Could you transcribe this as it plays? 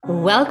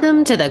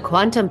Welcome to the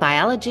Quantum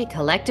Biology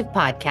Collective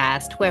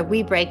podcast, where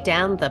we break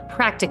down the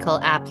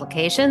practical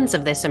applications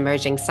of this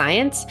emerging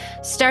science,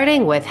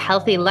 starting with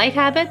healthy light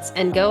habits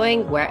and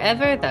going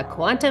wherever the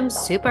quantum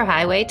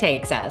superhighway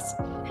takes us.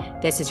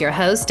 This is your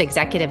host,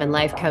 executive and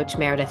life coach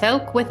Meredith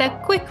Oak, with a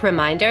quick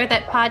reminder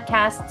that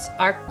podcasts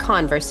are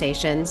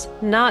conversations,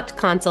 not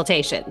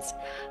consultations.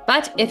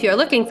 But if you're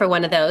looking for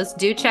one of those,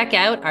 do check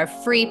out our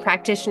free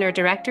practitioner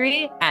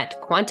directory at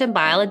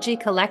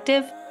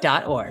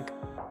quantumbiologycollective.org.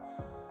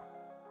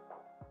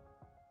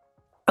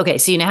 Okay,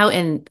 so you know how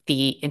in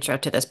the intro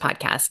to this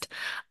podcast,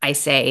 I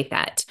say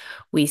that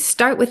we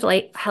start with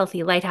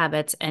healthy light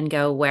habits and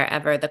go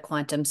wherever the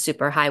quantum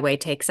superhighway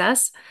takes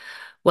us.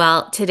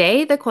 Well,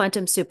 today the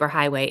quantum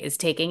superhighway is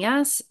taking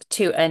us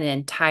to an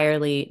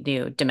entirely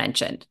new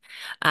dimension.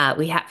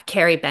 We have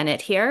Carrie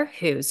Bennett here,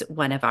 who's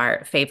one of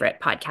our favorite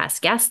podcast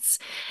guests,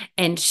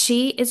 and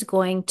she is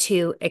going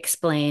to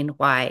explain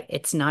why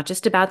it's not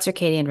just about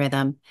circadian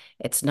rhythm,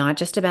 it's not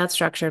just about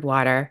structured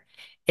water.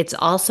 It's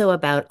also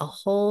about a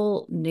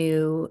whole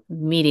new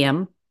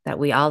medium that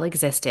we all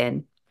exist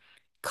in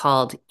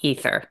called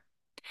ether.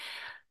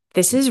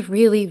 This is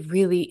really,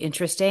 really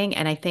interesting.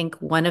 And I think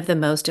one of the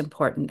most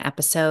important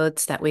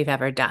episodes that we've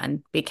ever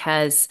done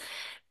because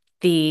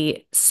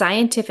the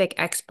scientific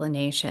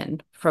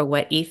explanation for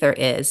what ether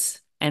is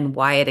and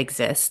why it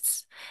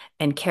exists,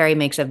 and Carrie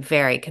makes a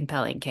very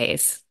compelling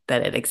case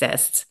that it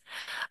exists,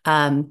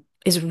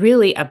 is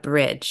really a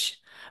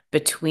bridge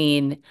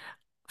between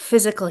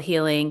physical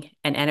healing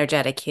and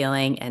energetic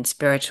healing and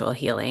spiritual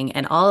healing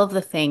and all of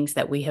the things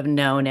that we have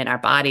known in our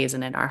bodies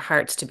and in our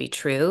hearts to be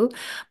true,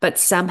 but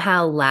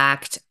somehow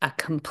lacked a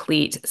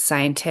complete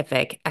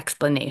scientific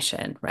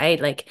explanation,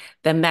 right? Like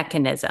the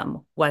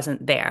mechanism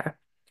wasn't there.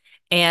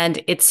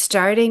 And it's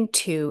starting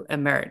to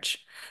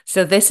emerge.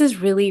 So this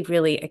is really,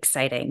 really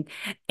exciting.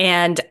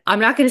 And I'm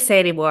not going to say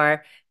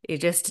anymore. You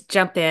just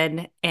jump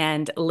in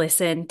and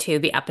listen to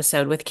the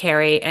episode with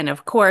Carrie. And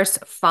of course,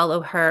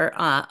 follow her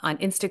on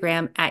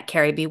Instagram at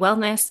Carrie B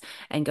Wellness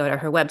and go to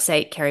her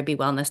website,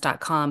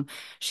 carriebwellness.com.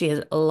 She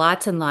has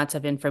lots and lots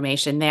of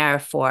information there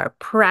for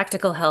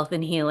practical health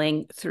and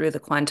healing through the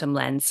quantum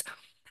lens.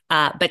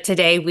 But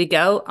today we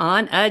go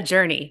on a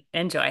journey.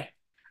 Enjoy.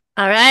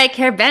 All right,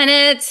 Carrie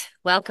Bennett,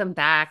 welcome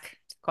back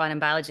to Quantum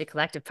Biology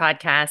Collective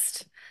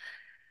podcast.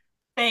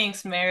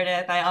 Thanks,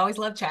 Meredith. I always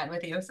love chatting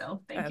with you.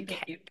 So thank you. Thank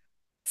Okay. you.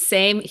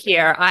 Same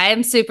here. I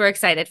am super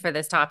excited for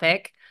this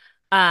topic.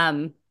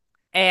 Um,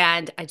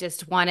 and I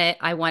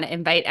want to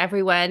invite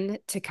everyone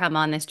to come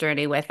on this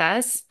journey with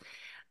us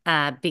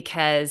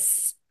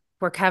because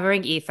we're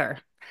covering ether.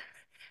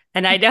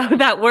 And I know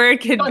that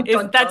word Dun,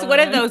 dun, that's one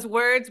of dun. those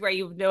words where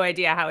you have no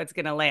idea how it's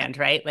going to land,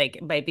 right? Like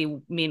it might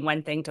mean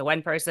one thing to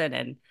one person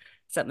and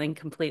something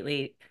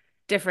completely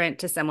different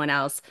to someone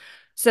else.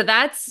 So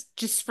that's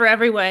just for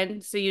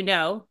everyone. So you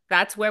know,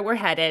 that's where we're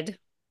headed,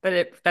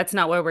 but that's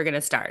not where we're going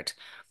to start.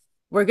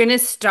 We're going to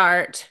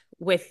start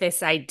with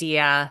this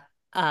idea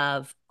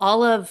of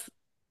all of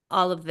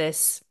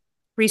this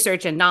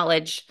research and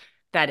knowledge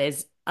that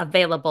is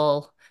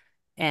available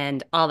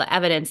and all the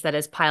evidence that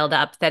is piled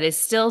up that is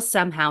still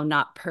somehow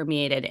not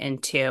permeated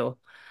into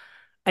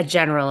a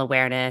general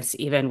awareness,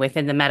 even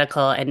within the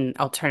medical and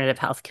alternative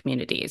health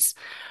communities.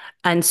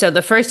 And so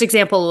the first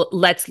example,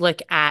 let's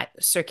look at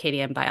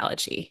circadian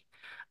biology.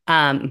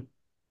 Um,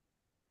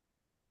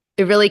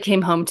 it really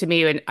came home to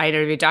me when I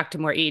interviewed Dr.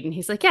 Moore-Eden. And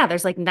he's like, yeah,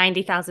 there's like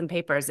 90,000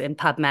 papers in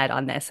PubMed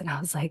on this. And I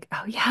was like,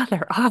 oh yeah,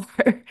 there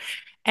are.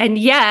 And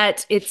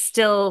yet it's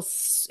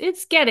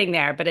getting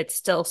there, but it's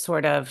still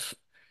sort of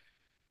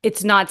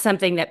it's not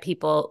something that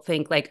people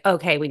think like,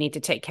 okay, we need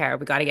to take care of.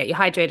 We got to get you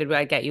hydrated. We got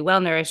to get you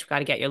well nourished. We got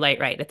to get your light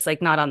right. It's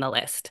like not on the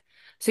list.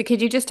 So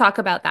could you just talk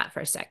about that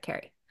for a sec,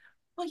 Carrie?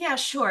 Well, yeah,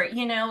 sure.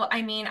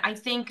 I mean, I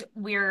think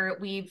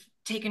we've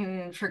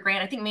taken for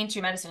granted, I think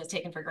mainstream medicine has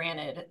taken for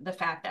granted the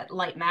fact that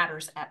light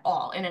matters at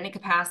all in any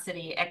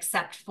capacity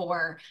except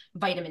for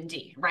vitamin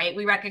D, right?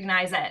 We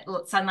recognize that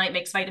sunlight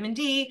makes vitamin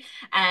D,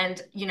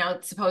 and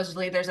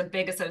supposedly there's a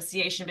big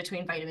association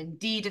between vitamin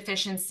D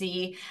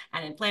deficiency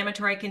and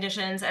inflammatory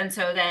conditions. And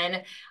so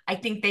then I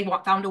think they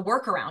found a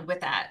workaround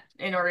with that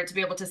in order to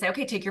be able to say,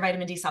 okay, take your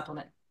vitamin D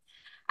supplement.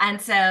 And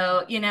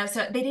so,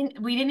 so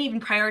we didn't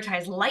even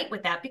prioritize light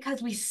with that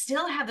because we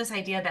still have this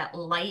idea that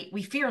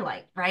we fear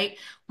light, right?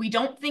 We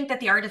don't think that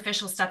the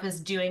artificial stuff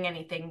is doing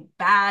anything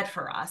bad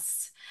for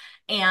us.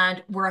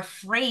 And we're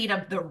afraid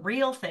of the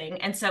real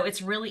thing. And so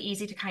it's really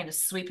easy to kind of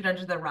sweep it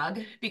under the rug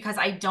because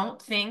I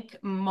don't think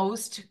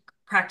most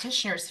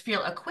practitioners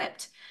feel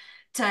equipped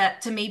to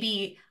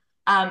maybe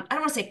I don't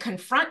want to say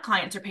confront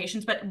clients or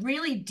patients, but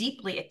really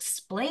deeply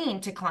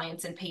explain to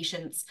clients and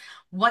patients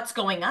what's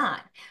going on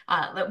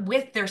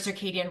with their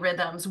circadian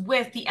rhythms,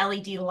 with the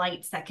LED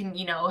lights that can,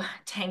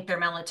 tank their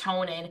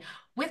melatonin,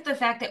 with the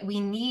fact that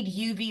we need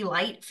UV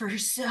light for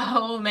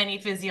so many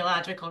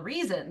physiological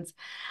reasons.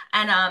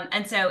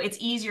 And so it's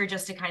easier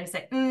just to kind of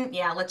say,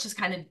 yeah, let's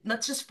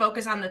just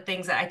focus on the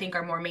things that I think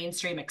are more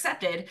mainstream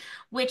accepted,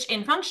 which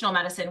in functional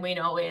medicine we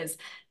know is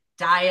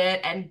diet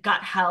and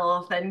gut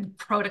health and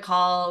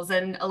protocols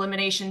and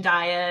elimination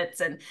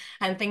diets and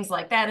things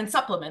like that and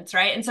supplements,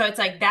 right? And so it's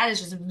like that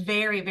is just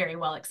very, very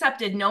well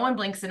accepted. No one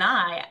blinks an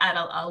eye at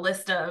a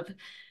list of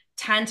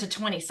 10 to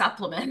 20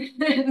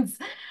 supplements.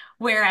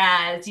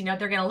 Whereas, they're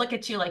going to look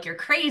at you like you're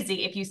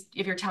crazy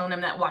if you're telling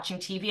them that watching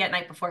TV at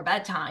night before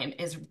bedtime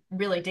is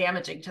really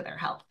damaging to their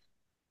health.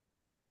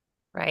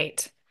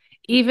 Right.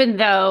 Even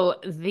though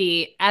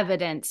the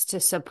evidence to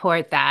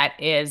support that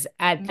is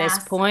at this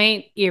Massive.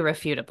 point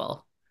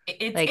irrefutable.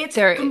 It's Like it's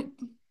there, com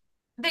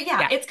yeah,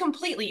 yeah, it's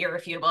completely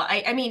irrefutable.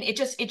 I mean, it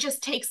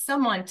just takes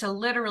someone to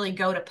literally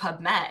go to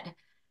PubMed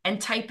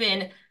and type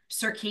in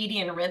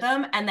circadian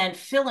rhythm and then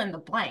fill in the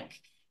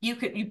blank. You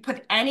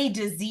put any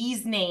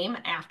disease name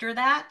after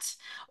that,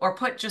 or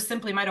put just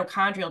simply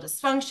mitochondrial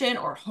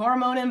dysfunction or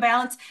hormone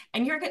imbalance,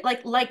 and you're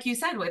like you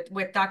said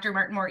with Dr.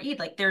 Martin Moore-Eid,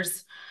 like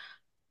there's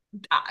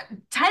uh,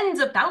 tens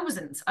of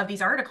thousands of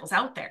these articles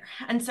out there.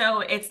 And so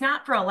it's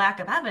not for a lack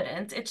of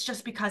evidence, it's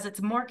just because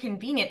it's more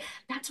convenient.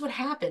 That's what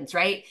happens,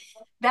 right?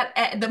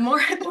 That the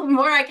more the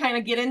more I kind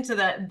of get into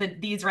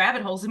these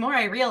rabbit holes, the more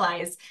I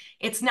realize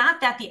it's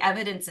not that the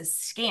evidence is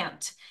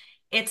scant.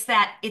 It's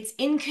that it's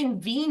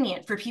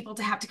inconvenient for people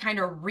to have to kind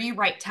of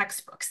rewrite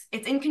textbooks.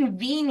 It's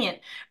inconvenient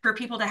for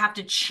people to have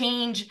to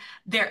change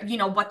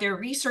what their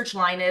research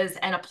line is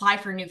and apply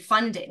for new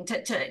funding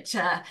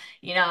to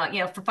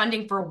for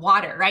funding for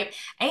water, right?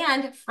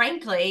 And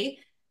frankly,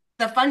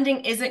 the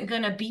funding isn't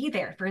going to be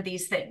there for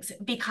these things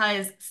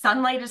because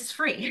sunlight is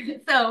free.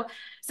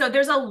 So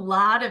there's a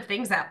lot of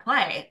things at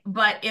play.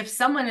 But if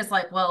someone is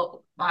like,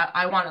 well,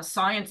 I want a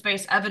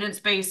science-based,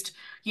 evidence-based,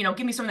 give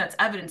me something that's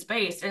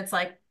evidence-based. And it's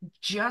like,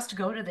 just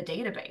go to the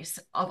database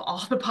of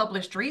all the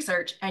published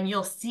research and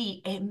you'll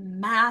see a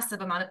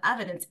massive amount of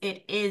evidence.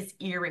 It is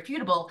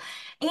irrefutable.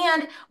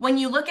 And when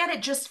you look at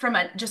it just from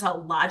a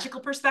logical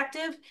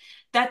perspective,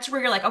 that's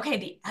where you're like, okay,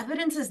 the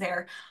evidence is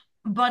there.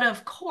 But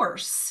of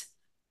course,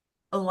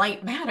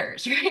 light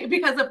matters, right?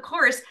 Because of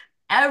course,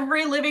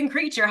 every living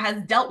creature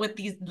has dealt with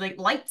these like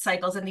light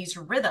cycles and these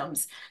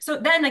rhythms. So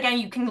then again,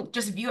 you can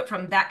just view it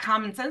from that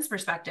common sense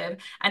perspective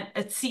and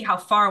see how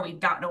far we've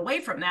gotten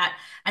away from that.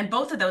 And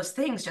both of those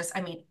things just,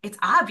 I mean, it's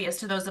obvious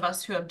to those of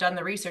us who have done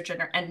the research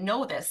and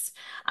know this.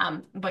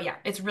 But yeah,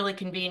 it's really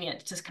convenient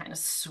to just kind of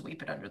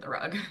sweep it under the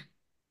rug.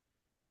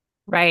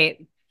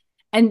 right.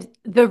 And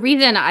the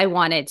reason I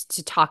wanted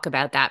to talk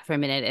about that for a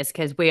minute is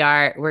because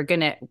we're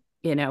gonna,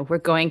 we're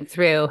going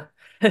through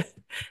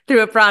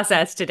through a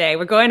process today.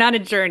 We're going on a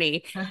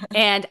journey.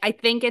 And I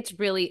think it's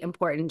really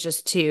important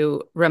just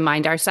to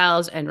remind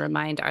ourselves and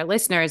remind our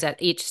listeners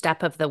at each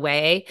step of the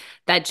way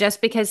that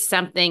just because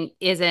something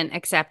isn't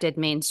accepted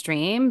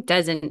mainstream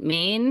doesn't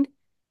mean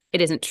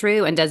it isn't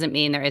true and doesn't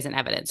mean there isn't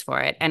evidence for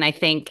it. And I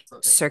think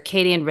Absolutely.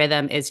 circadian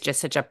rhythm is just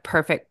such a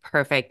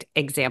perfect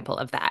example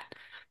of that.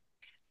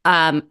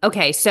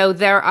 Okay, so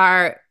there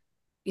are,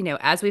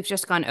 as we've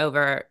just gone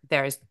over,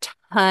 there's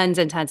tons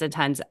and tons and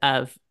tons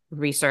of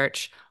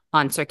research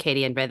on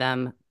circadian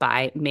rhythm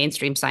by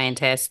mainstream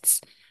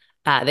scientists.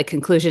 The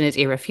conclusion is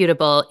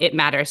irrefutable. It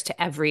matters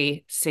to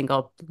every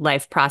single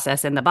life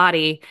process in the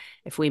body.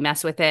 If we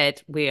mess with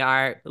it, we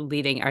are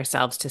leading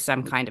ourselves to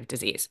some kind of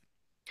disease.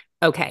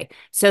 Okay,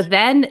 so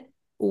then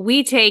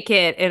we take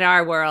it in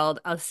our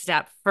world a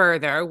step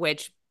further,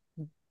 which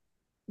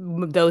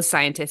those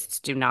scientists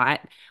do not,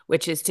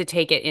 which is to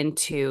take it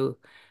into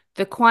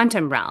the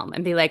quantum realm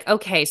and be like,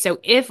 okay, so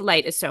if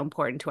light is so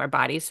important to our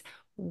bodies,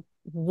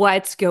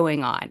 what's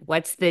going on?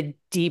 What's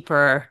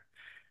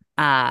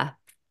uh,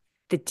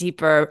 the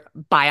deeper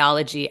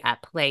biology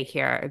at play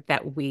here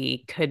that we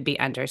could be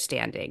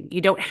understanding?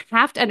 You don't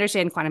have to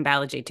understand quantum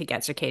biology to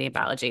get circadian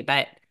biology,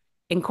 but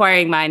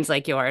inquiring minds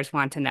like yours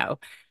want to know.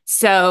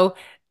 So,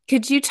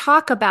 could you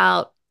talk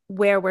about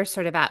where we're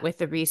sort of at with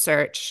the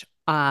research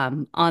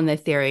on the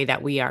theory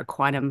that we are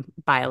quantum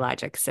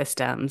biologic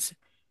systems,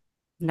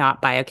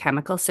 not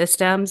biochemical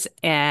systems,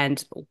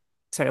 and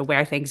sort of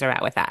where things are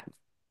at with that?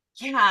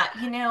 Yeah,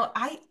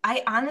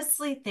 I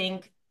honestly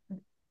think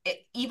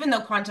even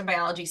though quantum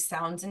biology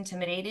sounds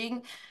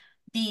intimidating,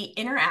 the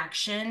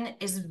interaction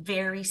is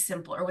very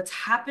simple, or what's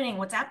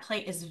at play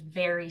is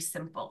very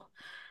simple.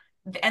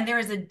 And there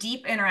is a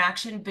deep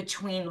interaction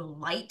between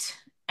light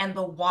and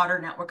the water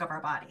network of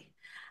our body.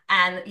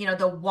 And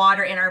the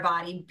water in our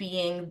body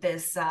being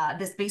this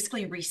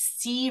basically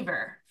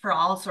receiver for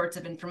all sorts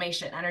of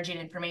information, energy and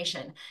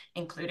information,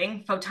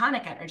 including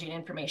photonic energy and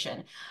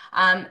information,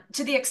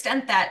 to the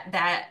extent that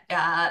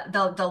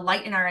the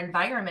light in our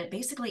environment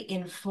basically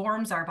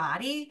informs our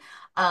body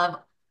of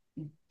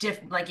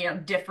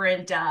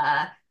different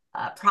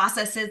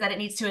processes that it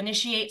needs to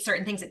initiate,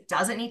 certain things it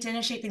doesn't need to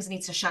initiate, things it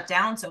needs to shut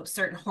down. So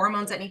certain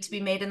hormones that need to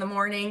be made in the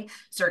morning,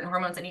 certain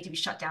hormones that need to be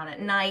shut down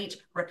at night,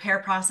 repair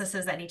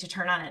processes that need to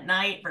turn on at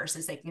night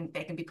versus they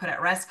can be put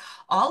at rest.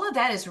 All of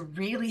that is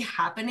really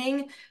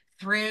happening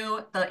through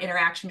the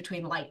interaction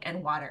between light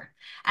and water.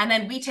 And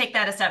then we take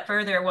that a step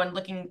further when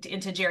looking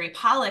into Jerry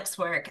Pollack's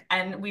work,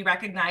 and we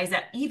recognize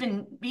that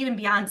even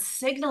beyond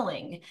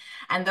signaling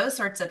and those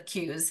sorts of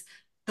cues,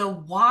 the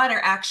water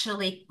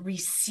actually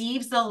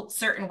receives the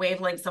certain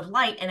wavelengths of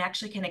light and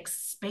actually can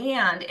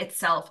expand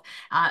itself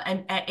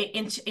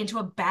into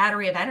a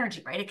battery of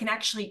energy, right? It can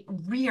actually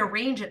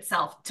rearrange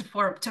itself to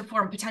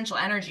form potential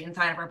energy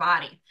inside of our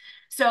body.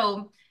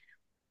 So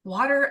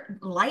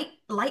light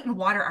and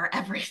water are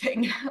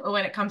everything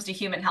when it comes to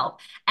human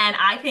health. And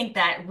I think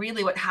that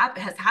really what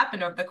has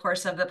happened over the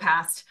course of the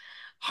past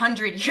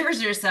 100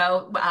 years or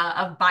so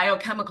of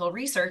biochemical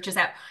research is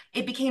that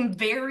it became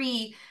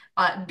very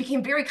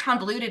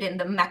convoluted in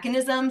the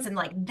mechanisms, and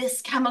like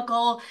this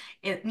chemical,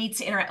 it needs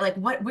to interact, like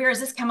where is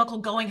this chemical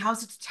going, how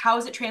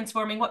is it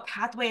transforming, what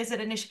pathway is it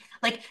initiating,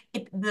 like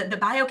the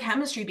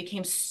biochemistry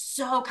became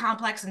so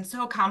complex and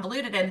so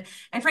convoluted,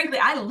 and frankly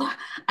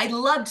I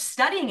loved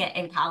studying it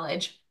in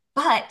college,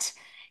 but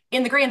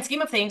in the grand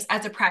scheme of things,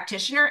 as a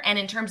practitioner and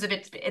in terms of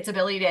its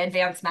ability to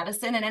advance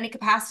medicine in any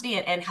capacity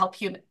and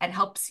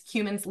helps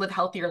humans live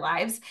healthier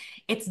lives,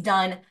 it's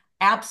done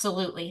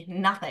absolutely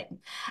nothing.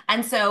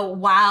 And so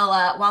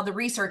while the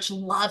research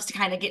loves to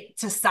kind of get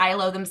to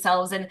silo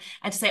themselves and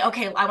to say,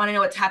 okay, I want to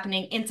know what's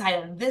happening inside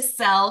of this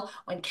cell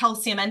when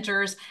calcium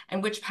enters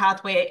and which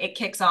pathway it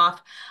kicks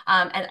off,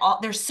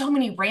 there's so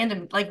many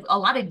random, like a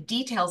lot of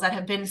details that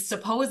have been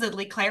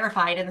supposedly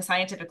clarified in the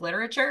scientific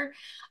literature.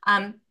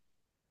 Um,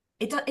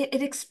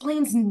 it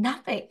explains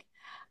nothing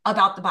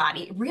about the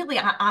body, really,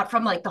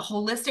 from like the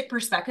holistic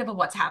perspective of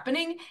what's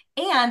happening.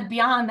 And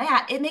beyond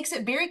that, it makes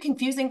it very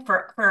confusing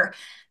for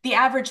the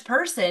average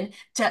person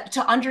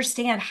to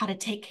understand how to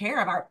take care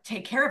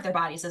of their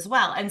bodies as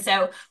well. And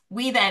so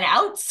we then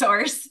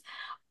outsource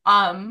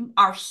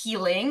our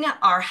healing,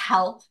 our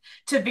health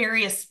to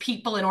various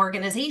people and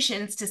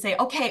organizations to say,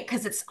 okay,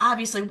 because it's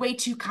obviously way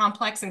too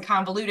complex and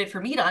convoluted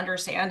for me to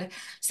understand.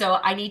 So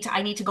I need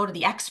to go to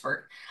the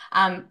expert.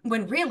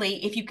 When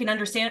really, if you can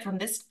understand it from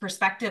this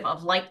perspective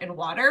of light and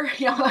water,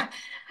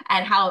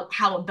 and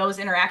how those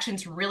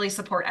interactions really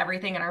support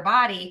everything in our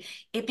body,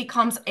 it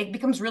becomes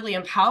really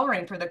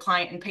empowering for the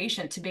client and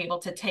patient to be able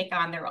to take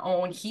on their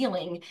own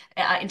healing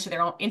into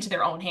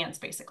their own hands,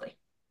 basically.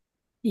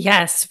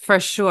 Yes, for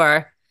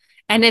sure.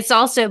 And it's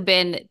also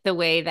been the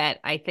way that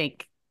I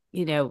think,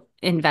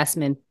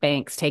 investment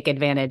banks take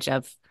advantage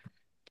of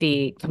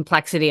the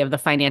complexity of the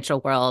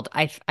financial world.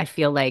 I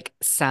feel like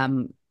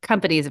some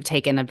companies have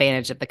taken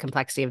advantage of the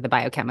complexity of the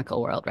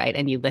biochemical world, right?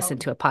 And you listen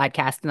Oh, to a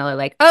podcast and they're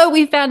like, oh,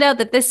 we found out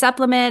that this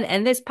supplement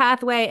and this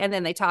pathway, and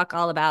then they talk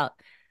all about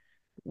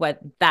what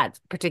that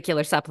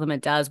particular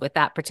supplement does with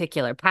that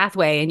particular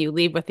pathway, and you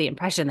leave with the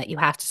impression that you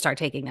have to start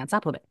taking that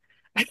supplement.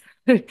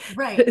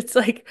 right, It's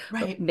like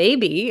right.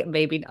 maybe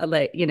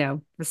like,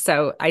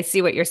 so I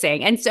see what you're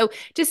saying. And so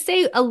just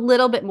say a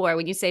little bit more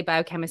when you say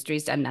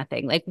biochemistry's done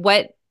nothing. Like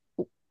what's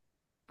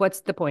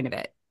the point of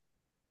it?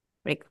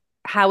 Like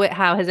how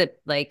has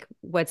it, like,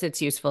 what's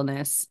its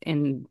usefulness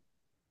in.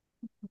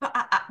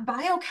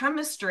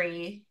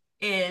 Biochemistry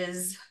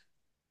is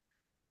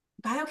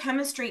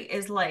biochemistry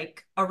is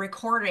like a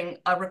recording,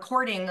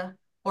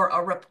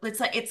 or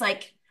it's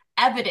like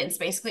evidence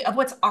basically of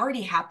what's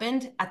already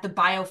happened at the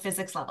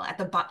biophysics level, at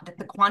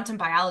the quantum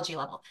biology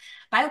level.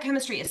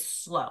 Biochemistry is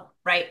slow,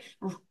 right?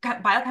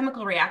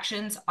 Biochemical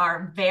reactions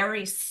are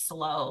very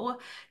slow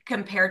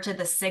compared to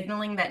the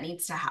signaling that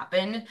needs to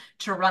happen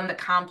to run the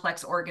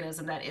complex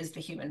organism that is the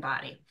human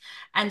body.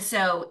 And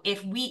so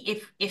if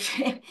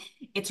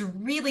it's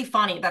really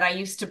funny that I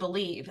used to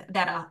believe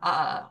that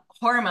a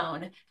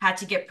hormone had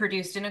to get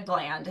produced in a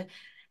gland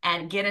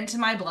and get into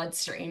my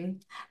bloodstream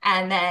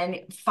and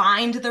then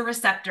find the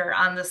receptor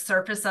on the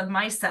surface of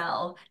my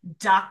cell,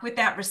 dock with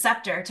that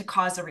receptor to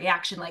cause a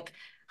reaction. Like,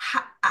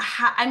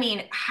 I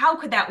mean, how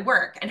could that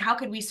work? And how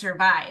could we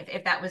survive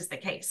if that was the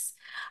case?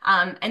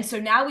 And so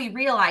now we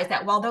realize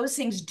that while those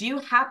things do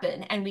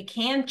happen and we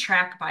can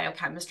track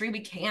biochemistry,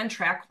 we can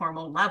track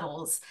hormone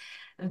levels,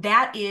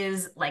 that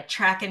is like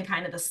tracking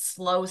kind of the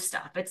slow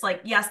stuff. It's like,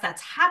 yes,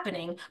 that's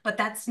happening, but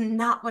that's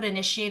not what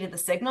initiated the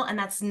signal. And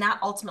that's not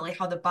ultimately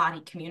how the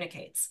body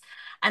communicates.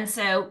 And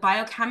so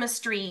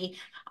biochemistry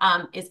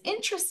is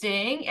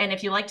interesting. And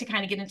if you like to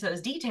kind of get into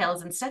those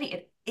details and study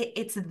it,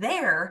 it's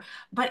there,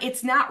 but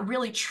it's not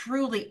really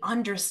truly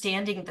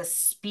understanding the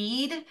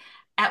speed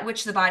at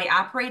which the body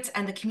operates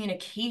and the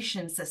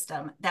communication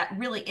system that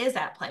really is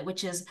at play,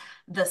 which is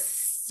the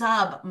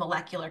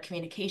submolecular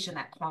communication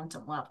at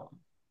quantum level.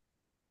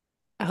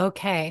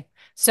 Okay.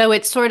 So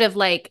it's sort of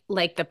like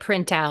the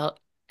printout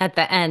at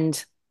the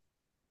end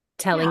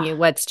telling Yeah. you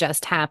what's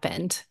just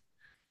happened.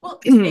 Well,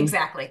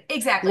 exactly.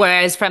 Exactly.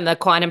 Whereas from the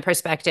quantum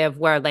perspective,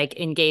 we're like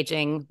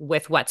engaging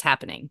with what's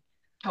happening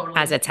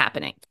as Totally. it's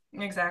happening.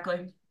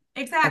 Exactly.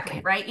 Exactly,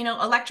 Okay. right?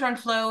 Electron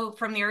flow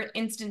from the earth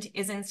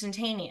is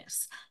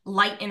instantaneous.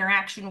 Light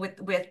interaction with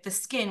the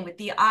skin, with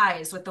the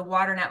eyes, with the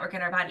water network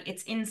in our body,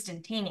 it's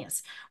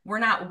instantaneous. We're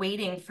not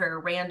waiting for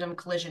random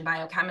collision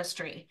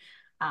biochemistry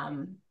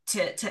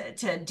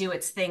to do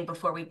its thing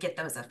before we get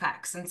those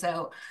effects. And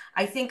so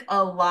I think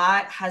a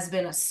lot has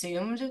been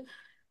assumed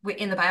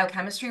in the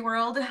biochemistry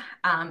world,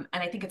 and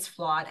I think it's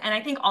flawed. And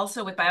I think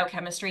also with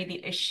biochemistry,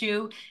 the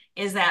issue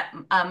is that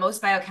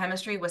most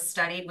biochemistry was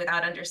studied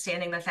without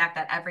understanding the fact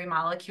that every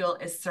molecule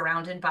is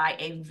surrounded by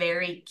a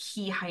very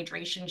key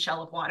hydration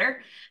shell of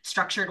water,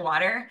 structured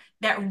water,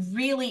 that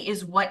really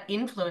is what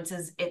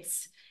influences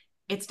its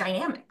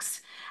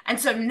dynamics. And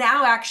so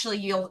now actually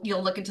you'll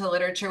look into the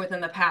literature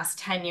within the past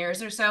 10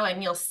 years or so,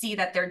 and you'll see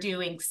that they're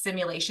doing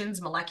simulations,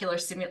 molecular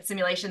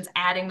simulations,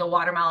 adding the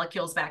water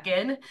molecules back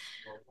in.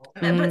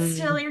 But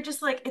still, Mm. you're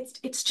just like,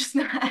 it's just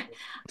not,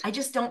 I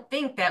just don't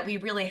think that we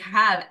really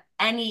have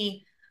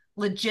any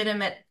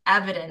legitimate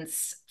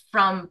evidence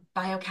from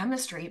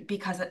biochemistry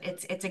because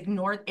it's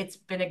ignored, it's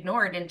been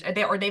ignored, and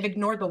they've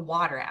ignored the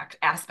water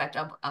aspect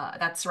of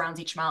that surrounds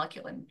each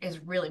molecule and is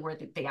really where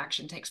the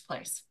action takes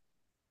place.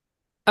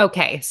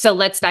 Okay, so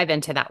let's dive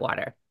into that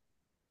water.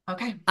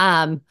 Okay.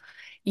 Um,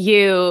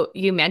 you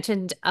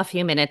mentioned a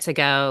few minutes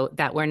ago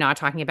that we're not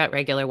talking about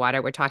regular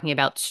water. We're talking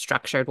about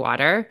structured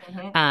water,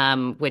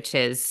 Mm-hmm. which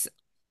is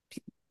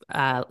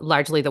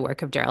largely the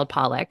work of Gerald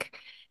Pollack.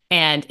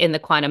 And in the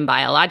quantum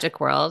biologic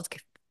world,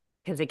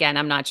 because again,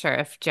 I'm not sure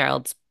if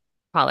Gerald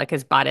Pollack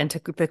has bought into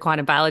the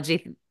quantum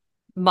biology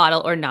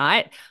model or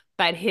not,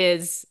 but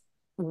his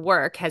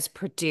work has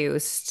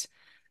produced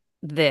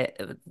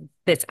the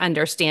this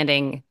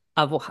understanding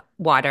of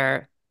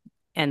water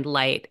and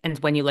light. And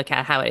when you look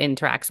at how it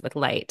interacts with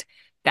light,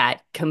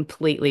 that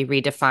completely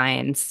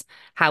redefines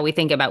how we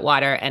think about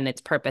water and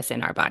its purpose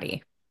in our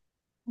body.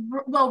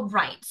 Well,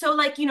 right. So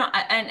like,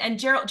 and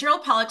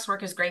Gerald Pollack's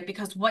work is great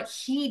because what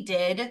he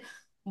did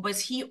was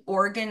he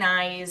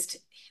organized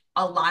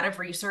a lot of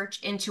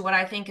research into what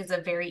I think is a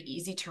very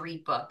easy to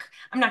read book.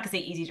 I'm not gonna say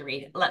easy to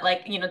read,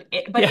 like,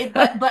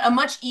 Yeah. but a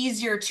much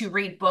easier to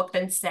read book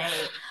than say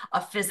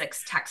a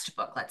physics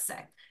textbook, let's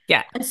say.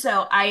 Yeah. And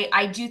so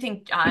I do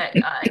think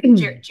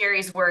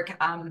Jerry's work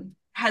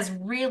has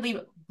really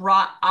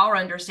brought our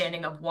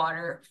understanding of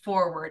water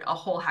forward a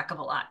whole heck of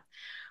a lot.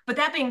 But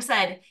that being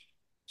said,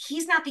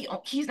 he's not the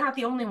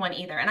only one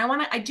either. And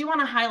I do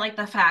want to highlight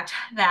the fact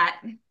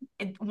that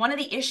one of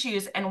the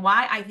issues and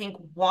why I think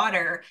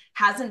water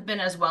hasn't been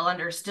as well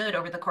understood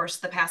over the course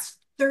of the past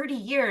 30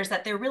 years,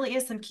 that there really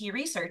is some key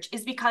research,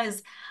 is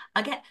because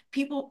again,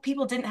 people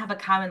didn't have a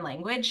common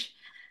language.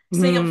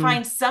 So you'll Mm,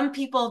 find some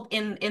people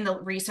in the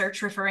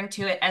research referring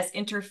to it as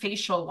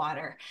interfacial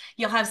water.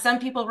 You'll have some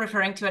people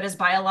referring to it as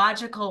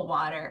biological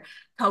water,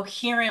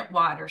 coherent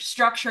water,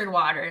 structured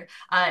water.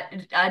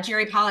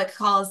 Jerry Pollack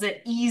calls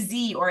it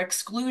EZ or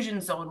exclusion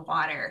zone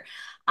water.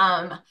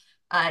 Um,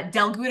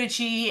 Del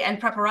Guidici and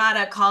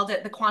Preparata called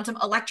it the quantum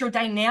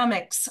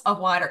electrodynamics of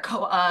water,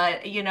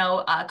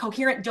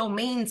 coherent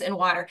domains in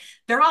water.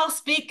 They're all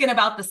speaking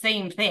about the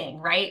same thing,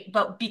 right?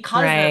 But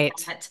because of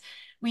right. that,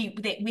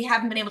 we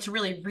haven't been able to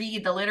really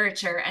read the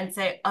literature and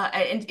say,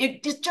 and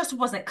it just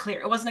wasn't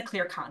clear. It wasn't a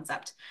clear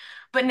concept.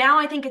 But now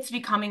I think it's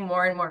becoming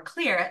more and more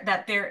clear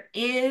that there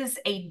is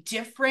a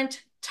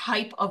different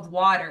type of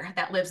water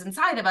that lives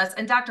inside of us.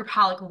 And Dr.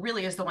 Pollack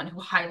really is the one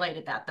who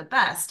highlighted that the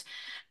best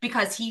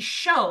because he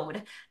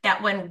showed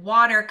that when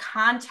water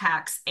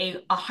contacts a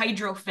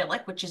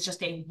hydrophilic, which is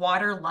just a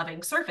water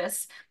loving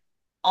surface,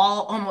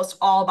 almost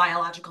all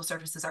biological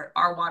surfaces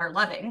are water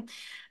loving,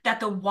 that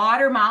the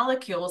water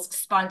molecules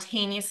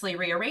spontaneously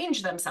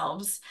rearrange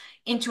themselves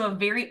into a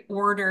very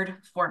ordered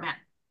format.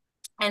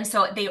 And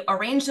so they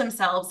arrange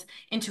themselves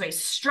into a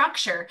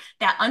structure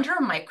that under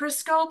a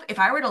microscope, if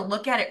I were to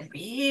look at it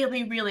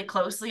really, really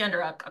closely under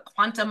a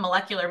quantum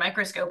molecular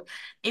microscope,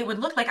 it would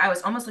look like I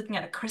was almost looking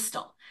at a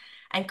crystal.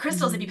 And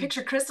crystals, if you Mm.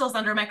 picture crystals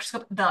under a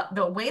microscope,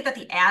 the way that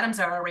the atoms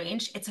are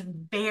arranged, it's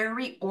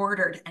very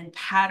ordered and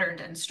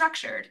patterned and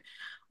structured.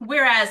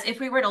 Whereas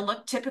if we were to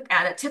look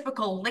at a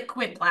typical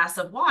liquid glass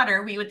of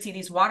water, we would see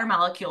these water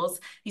molecules,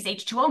 these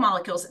H2O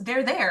molecules,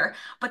 they're there,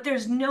 but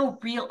there's no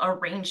real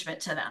arrangement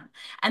to them.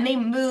 And they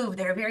move,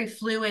 they're very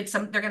fluid.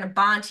 They're going to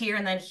bond here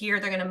and then here,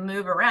 they're going to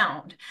move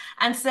around.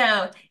 And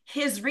so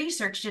his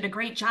research did a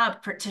great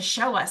job to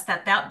show us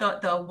that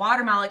the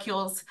water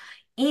molecules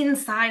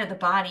inside of the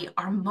body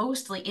are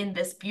mostly in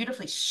this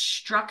beautifully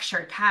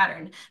structured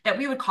pattern that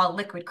we would call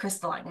liquid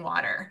crystalline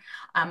water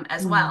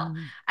as well.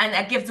 Mm. And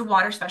that gives the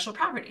water special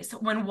properties.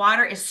 When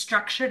water is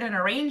structured and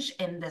arranged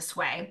in this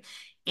way,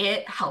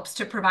 it helps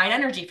to provide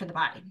energy for the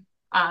body.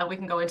 We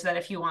can go into that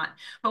if you want.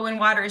 But when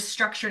water is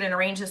structured and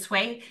arranged this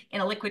way in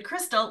a liquid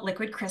crystal,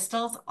 liquid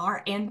crystals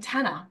are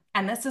antenna.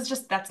 And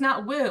that's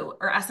not woo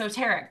or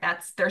esoteric.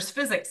 There's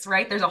physics,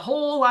 right? There's a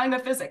whole line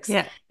of physics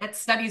Yeah. that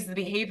studies the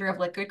behavior of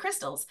liquid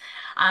crystals.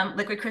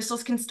 Liquid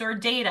crystals can store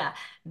data.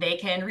 They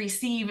can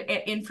receive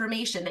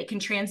information. They can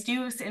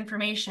transduce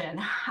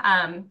information.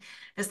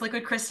 This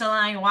liquid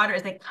crystalline water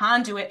is a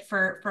conduit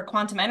for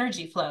quantum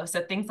energy flow.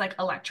 So things like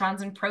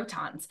electrons and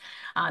protons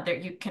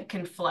that you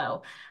can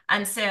flow.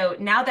 And so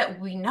now that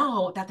we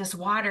know that this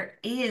water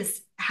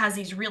has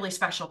these really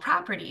special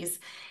properties,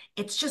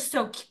 it's just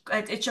so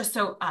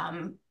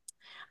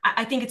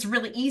I think it's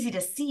really easy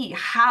to see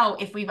how,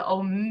 if we've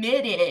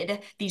omitted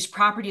these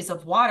properties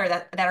of water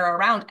that are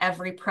around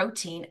every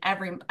protein,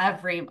 every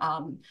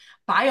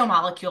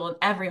biomolecule, and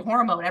every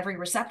hormone, every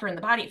receptor in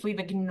the body, if we've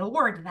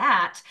ignored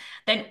that,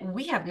 then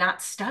we have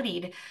not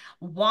studied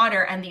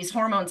water and these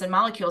hormones and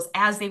molecules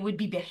as they would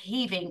be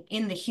behaving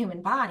in the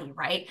human body,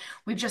 right?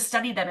 We've just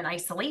studied them in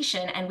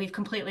isolation, and we've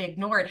completely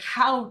ignored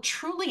how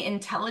truly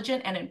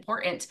intelligent and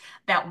important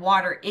that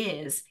water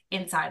is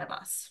inside of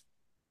us.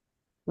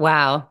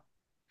 Wow.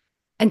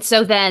 And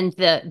so then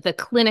the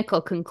clinical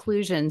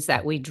conclusions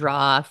that we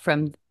draw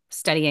from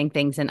studying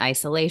things in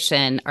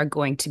isolation are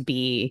going to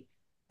be,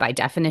 by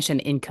definition,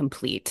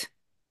 incomplete.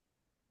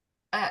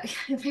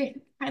 They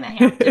kind of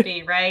have to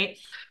be, right?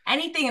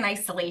 Anything in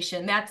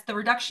isolation, that's the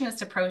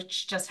reductionist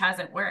approach just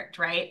hasn't worked,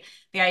 right?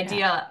 The Yeah.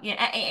 idea, yeah,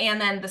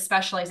 and then the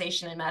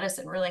specialization in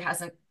medicine really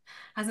hasn't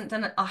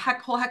done a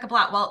whole heck of a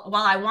lot. Well,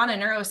 while I want a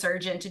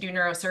neurosurgeon to do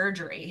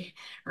neurosurgery,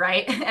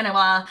 right? And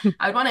while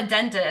I would want a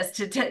dentist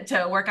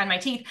to work on my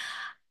teeth,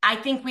 I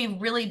think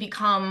we've really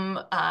become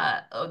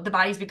the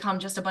body's become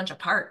just a bunch of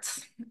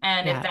parts.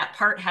 And if Yeah. that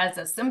part has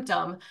a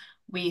symptom,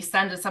 we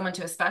send someone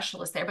to a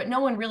specialist there, but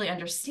no one really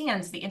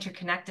understands the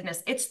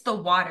interconnectedness. It's the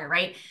water,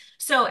 right?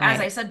 So as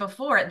I Right. said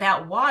before,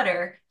 that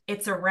water,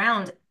 it's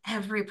around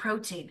every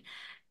protein,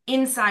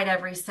 inside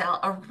every cell,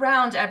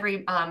 around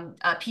every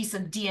piece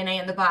of DNA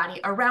in the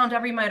body, around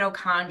every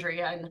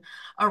mitochondria, and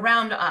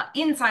around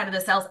inside of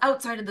the cells,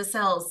 outside of the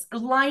cells,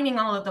 lining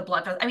all of the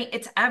blood vessels. I mean,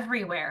 it's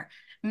everywhere,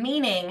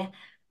 meaning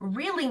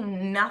really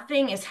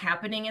nothing is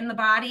happening in the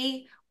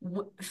body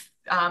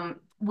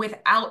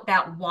without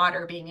that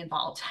water being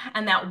involved.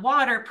 And that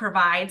water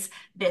provides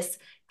this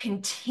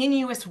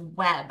continuous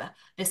web,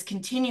 this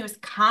continuous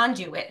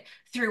conduit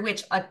through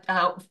which a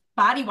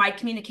body-wide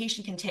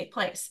communication can take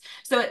place.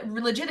 So it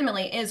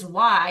legitimately is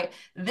why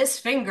this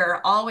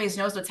finger always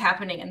knows what's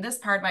happening in this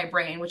part of my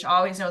brain, which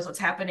always knows what's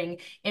happening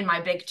in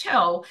my big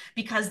toe,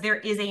 because there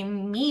is a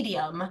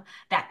medium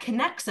that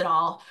connects it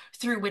all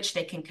through which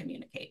they can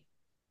communicate.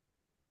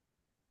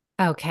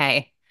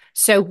 Okay.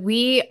 So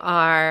we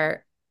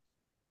are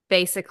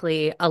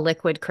basically a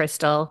liquid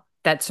crystal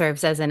that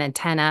serves as an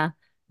antenna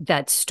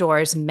that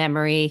stores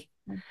memory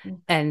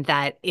and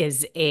that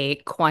is a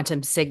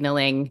quantum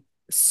signaling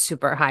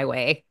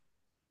superhighway.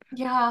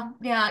 Yeah,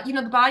 yeah.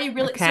 The body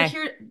really, so Okay.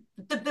 here,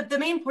 the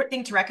main important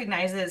thing to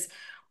recognize is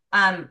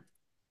um,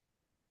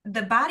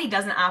 the body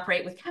doesn't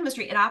operate with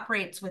chemistry, it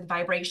operates with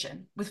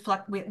vibration, with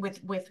flux,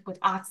 with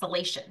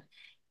oscillation.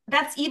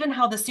 That's even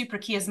how the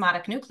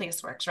suprachiasmatic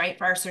nucleus works, right?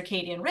 For our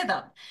circadian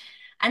rhythm.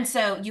 And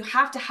so you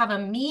have to have a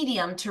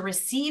medium to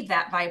receive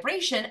that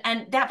vibration.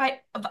 And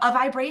a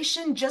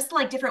vibration, just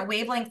like different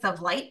wavelengths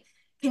of light,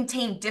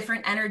 contain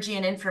different energy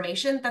and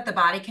information that the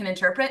body can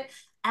interpret.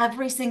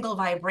 Every single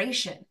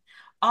vibration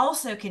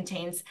also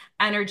contains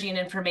energy and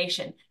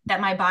information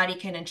that my body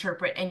can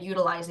interpret and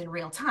utilize in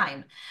real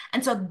time.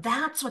 And so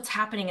that's what's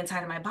happening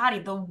inside of my body.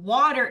 The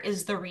water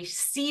is the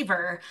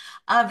receiver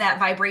of that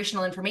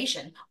vibrational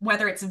information,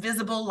 whether it's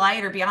visible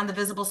light or beyond the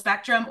visible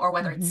spectrum, or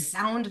whether it's Mhm.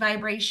 sound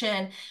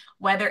vibration,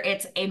 whether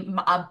it's a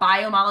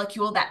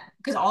biomolecule, that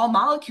because all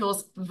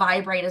molecules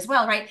vibrate as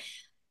well, right?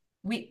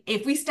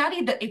 If we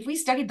studied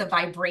the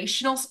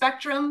vibrational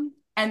spectrum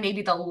and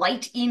maybe the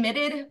light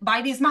emitted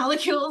by these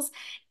molecules,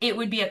 it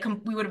would be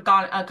we would have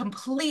gone a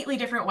completely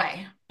different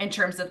way in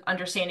terms of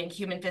understanding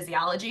human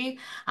physiology.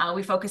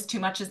 We focus too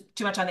much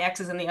on the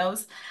X's and the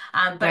O's,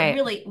 but Right.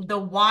 really the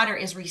water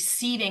is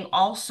receiving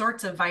all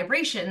sorts of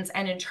vibrations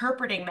and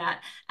interpreting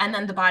that, and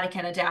then the body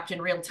can adapt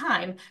in real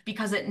time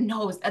because it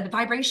knows the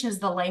vibration is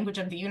the language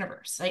of the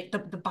universe. Right? The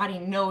body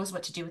knows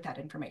what to do with that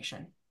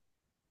information.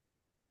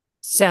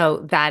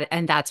 So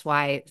and that's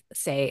why,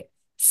 say,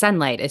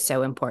 sunlight is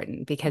so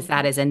important because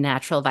that Mhm. is a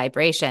natural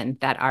vibration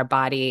that our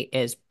body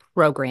is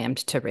programmed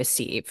to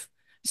receive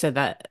so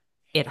that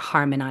it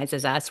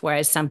harmonizes us.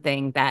 Whereas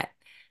something that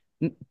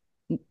m-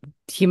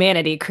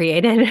 humanity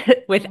created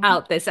Mhm.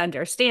 without this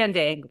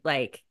understanding,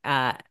 like,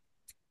 our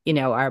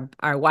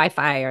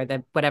Wi-Fi or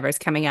the whatever's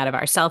coming out of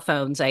our cell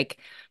phones, like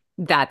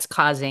that's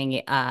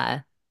causing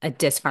a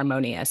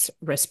disharmonious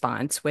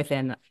response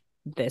within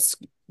this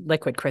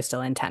liquid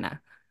crystal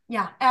antenna.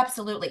 Yeah,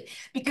 absolutely.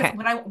 Because Okay.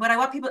 what I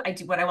want people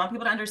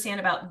to understand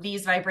about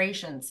these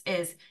vibrations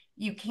is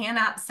you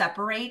cannot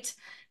separate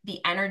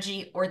the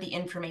energy or the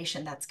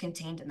information that's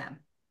contained in them.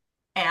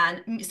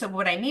 And so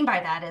what I mean by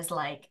that is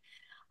like,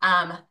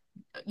 um,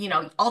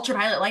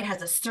 ultraviolet light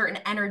has a certain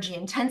energy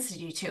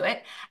intensity to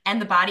it,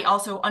 and the body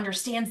also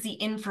understands the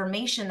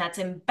information that's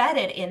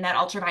embedded in that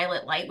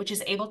ultraviolet light, which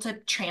is able to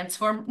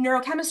transform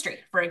neurochemistry,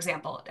 for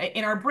example,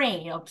 in our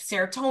brain,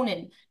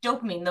 serotonin,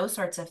 dopamine, those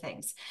sorts of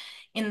things.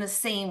 In the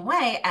same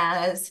way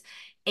as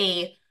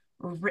a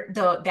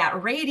that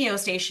radio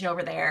station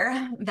over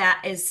there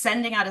that is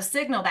sending out a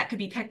signal that could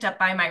be picked up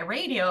by my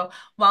radio,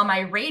 while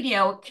my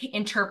radio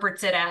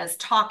interprets it as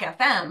talk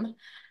FM,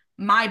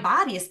 my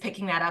body is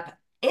picking that up.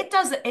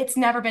 It's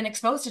never been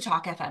exposed to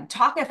talk FM.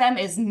 Talk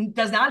FM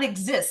does not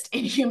exist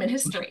in human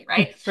history,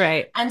 right?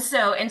 Right. And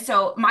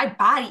so my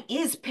body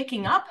is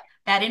picking up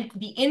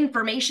the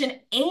information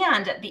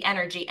and the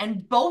energy,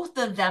 and both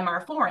of them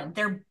are foreign.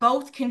 They're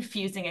both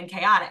confusing and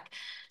chaotic.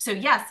 So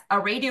yes, a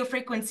radio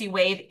frequency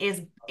wave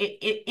is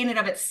in and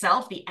of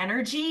itself, the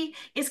energy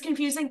is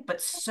confusing,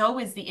 but so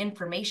is the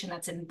information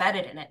that's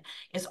embedded in it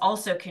is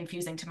also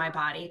confusing to my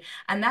body.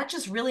 And that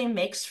just really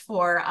makes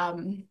for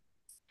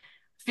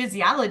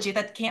physiology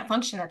that can't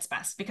function at its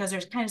best because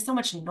there's kind of so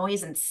much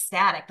noise and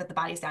static that the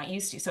body's not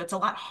used to. So it's a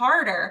lot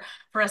harder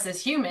for us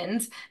as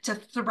humans to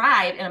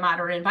thrive in a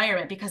modern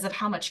environment because of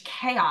how much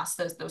chaos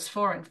those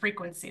foreign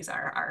frequencies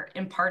are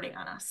imparting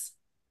on us.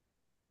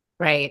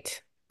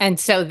 Right. And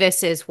so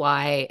this is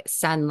why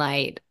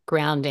sunlight,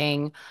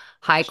 grounding,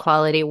 high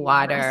quality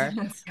Waters.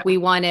 water,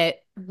 Yeah,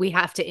 we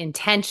have to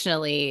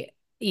intentionally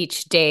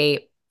each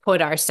day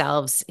put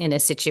ourselves in a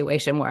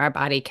situation where our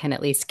body can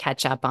at least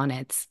catch up on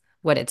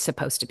what it's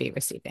supposed to be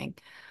receiving.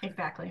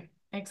 exactly.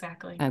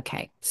 Exactly.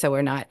 Okay. So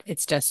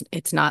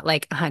it's not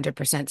like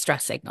 100%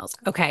 stress signals.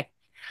 Okay.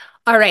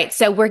 All right.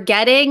 So we're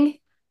getting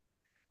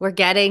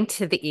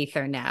to the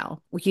ether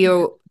now.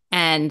 Okay.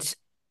 And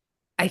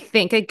I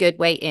think a good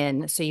way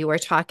in. So you were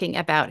talking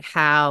about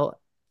how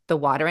the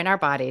water in our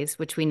bodies,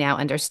 which we now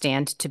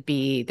understand to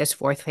be this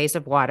fourth phase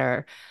of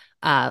water,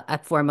 a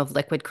form of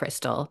liquid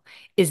crystal,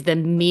 is the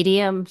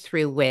medium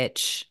through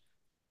which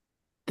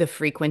the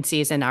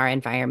frequencies in our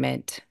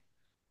environment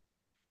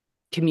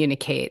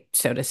communicate,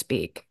 so to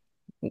speak,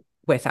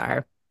 with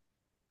our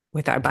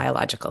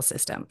biological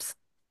systems.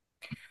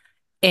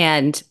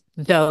 And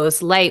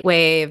those light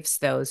waves,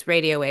 those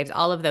radio waves,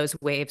 all of those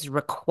waves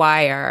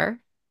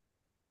require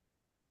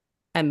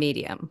a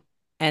medium.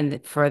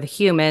 And for the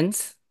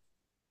humans,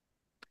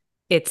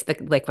 it's the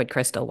liquid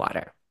crystal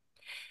water.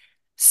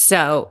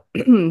 So,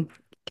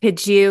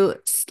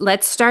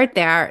 let's start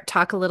there,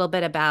 talk a little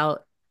bit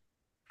about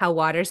how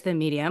water's the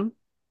medium,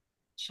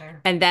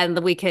 Sure. and then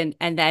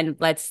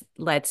let's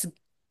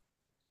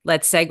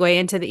segue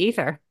into the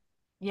ether.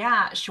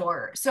 Yeah,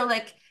 sure. So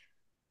like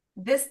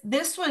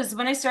this was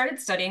when I started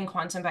studying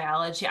quantum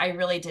biology, I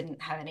really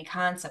didn't have any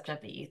concept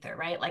of the ether,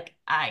 right? Like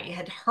I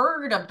had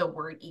heard of the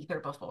word ether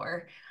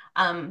before,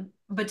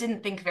 but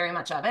didn't think very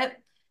much of it.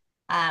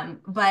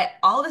 But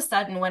all of a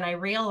sudden, when I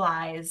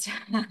realized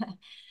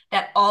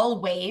that all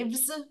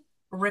waves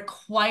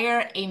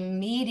require a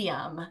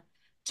medium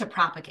to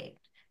propagate,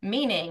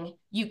 meaning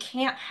you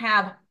can't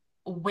have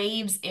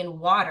waves in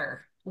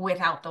water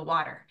without the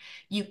water.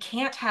 You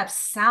can't have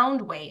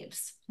sound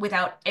waves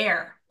without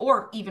air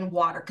or even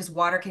water, because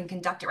water can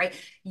conduct it, right?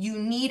 You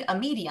need a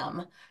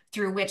medium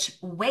through which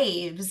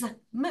waves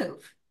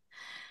move.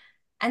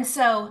 And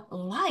so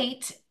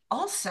light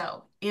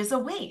also is a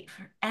wave.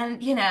 And,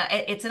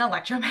 it's an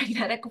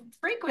electromagnetic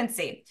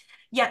frequency.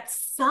 Yet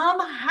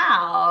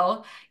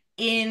somehow,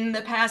 in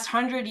the past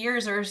 100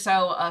 years or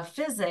so of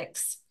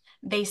physics,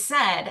 they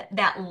said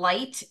that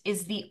light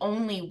is the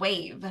only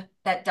wave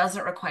that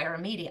doesn't require a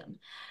medium.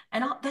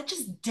 And that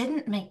just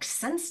didn't make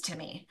sense to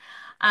me.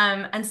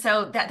 And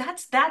so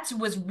that's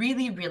was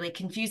really, really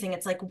confusing.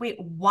 It's like, wait,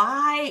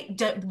 why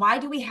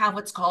do we have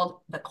what's called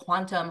the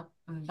quantum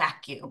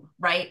vacuum,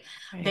 right?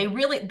 They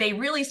Right.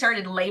 really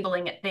started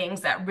labeling it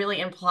things that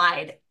really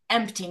implied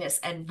emptiness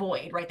and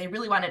void, right? They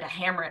really wanted to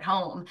hammer it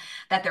home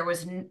that there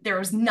was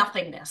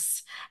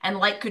nothingness, and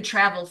light could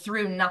travel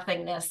through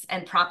nothingness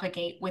and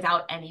propagate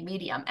without any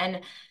medium.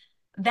 And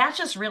that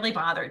just really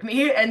bothered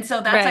me. And so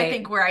that's, I Right.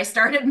 think, where I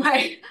started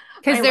my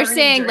Because they're learning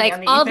saying journey like on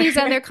the all ether. these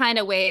other kind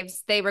of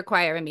waves, they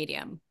require a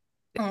medium,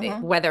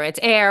 Hmm. whether it's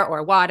air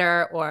or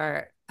water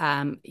or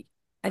I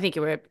think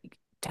you were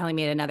telling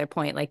me at another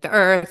point, like the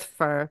earth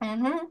for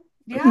Hmm.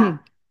 Yeah.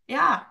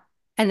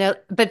 and Yeah.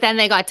 but then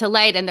they got to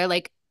light and they're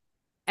like,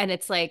 and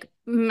it's like,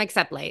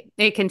 except light,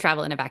 it can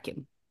travel in a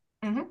vacuum.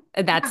 Hmm.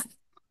 And Yeah.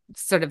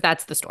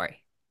 that's the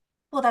story.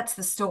 Well, that's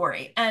the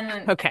story.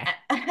 And Okay.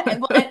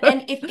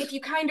 and if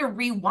you kind of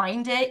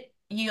rewind it,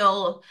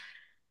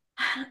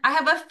 I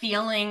have a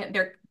feeling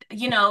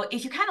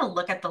if you kind of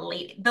look at the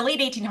late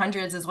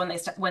 1800s is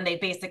when they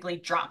basically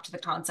dropped the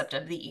concept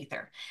of the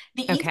ether.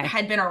 The ether Okay.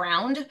 had been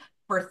around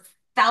for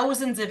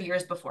thousands of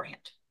years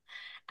beforehand.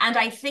 And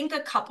I think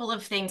a couple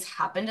of things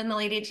happened in the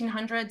late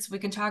 1800s. We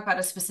can talk about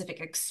a specific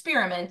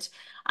experiment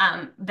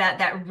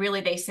that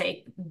really, they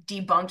say,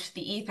 debunked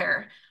the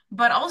ether.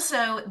 But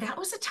also, that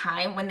was a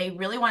time when they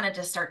really wanted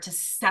to start to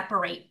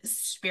separate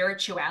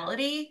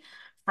spirituality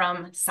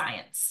from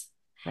science.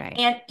 Right.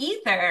 And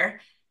ether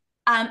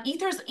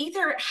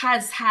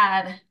has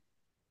had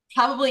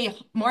probably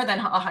more than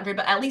 100,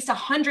 but at least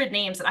 100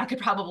 names that I could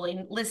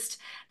probably list.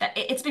 That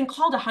it's been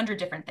called 100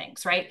 different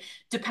things, right?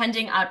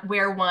 Depending on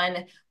where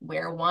one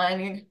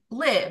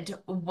lived,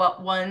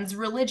 what one's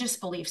religious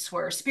beliefs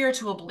were,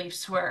 spiritual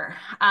beliefs were.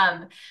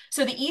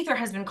 So the ether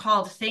has been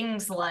called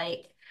things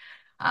like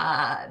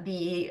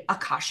the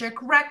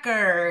Akashic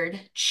Record,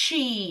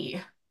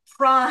 Chi,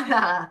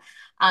 Prana.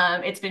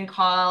 It's been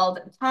called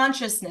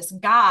consciousness,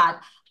 God,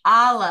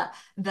 Allah,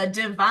 the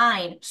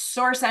divine,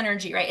 source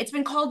energy, right? It's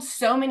been called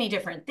so many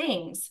different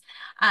things.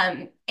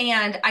 And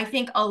I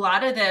think a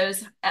lot of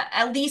those,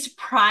 at least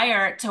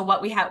prior to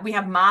what we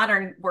have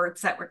modern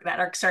words that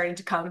are starting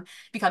to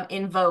become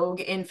in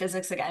vogue in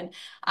physics again.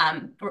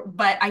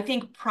 But I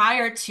think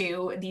prior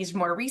to these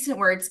more recent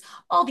words,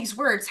 all these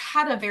words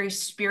had a very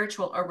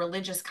spiritual or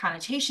religious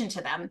connotation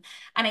to them.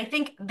 And I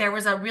think there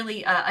was a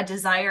really a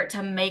desire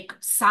to make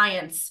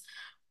science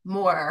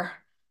more,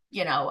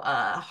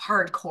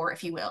 hardcore,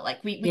 if you will. Like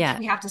Yeah.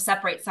 we have to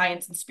separate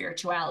science and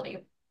spirituality.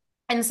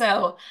 And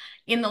so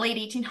in the late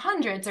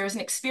 1800s, there was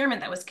an experiment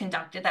that was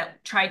conducted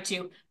that tried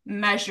to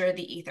measure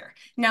the ether.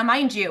 Now,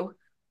 mind you,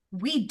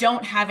 we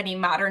don't have any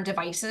modern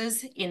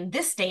devices in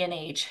this day and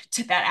age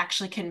that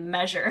actually can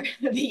measure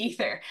the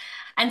ether.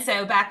 And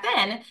so back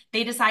then,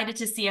 they decided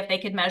to see if they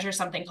could measure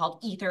something called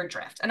ether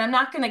drift. And I'm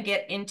not going to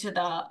get into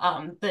the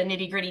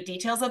nitty-gritty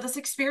details of this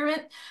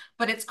experiment,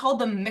 but it's called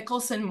the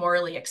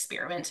Michelson-Morley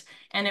experiment,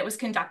 and it was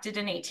conducted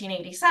in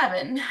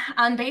 1887.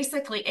 And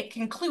basically, it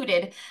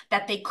concluded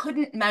that they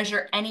couldn't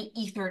measure any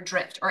ether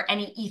drift or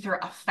any ether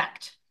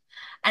effect.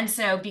 And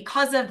so,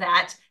 because of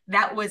that,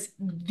 that was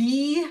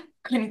the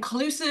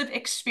conclusive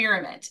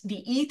experiment.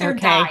 The ether Okay.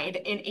 died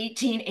in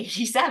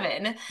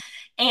 1887.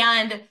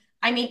 And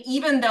I mean,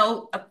 even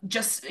though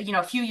just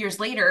a few years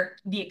later,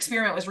 the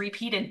experiment was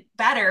repeated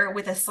better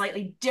with a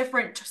slightly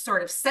different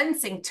sort of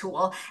sensing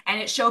tool,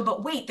 and it showed,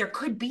 but wait, there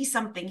could be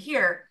something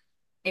here.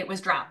 It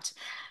was dropped.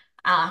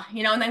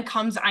 And then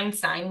comes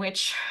Einstein,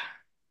 which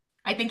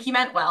I think he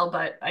meant well,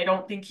 but I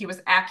don't think he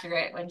was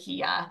accurate when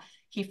he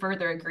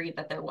further agreed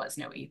that there was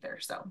no ether.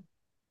 So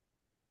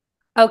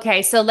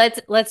Okay, so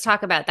let's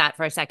talk about that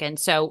for a second.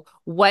 So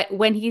what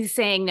when he's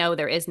saying no,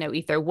 there is no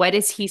ether, what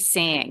is he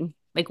saying?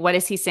 Like what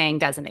is he saying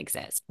doesn't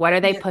exist? What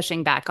are they yeah,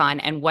 pushing back on?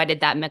 And what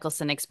did that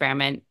Michelson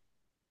experiment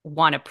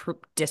want to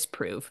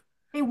disprove?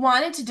 they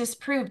wanted to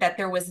disprove that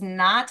there was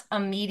not a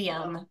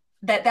medium,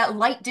 that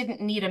light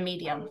didn't need a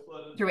medium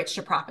through which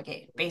to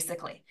propagate,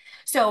 basically.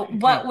 So Okay.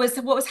 what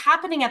was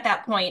happening at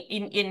that point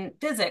in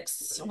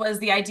physics was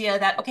the idea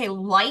that, okay,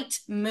 light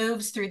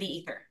moves through the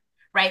ether,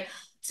 right?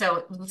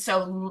 So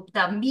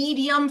the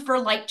medium for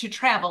light to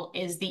travel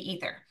is the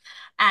ether.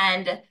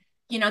 And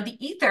the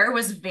ether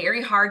was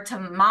very hard to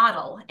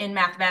model in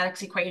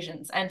mathematics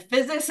equations, and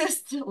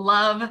physicists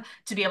love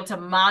to be able to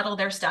model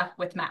their stuff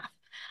with math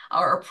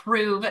or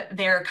prove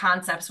their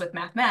concepts with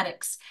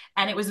mathematics.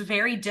 And it was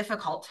very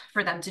difficult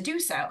for them to do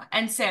so.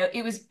 And so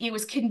it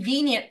was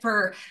convenient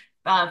for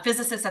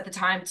physicists at the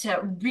time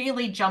to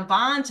really jump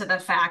on to the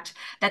fact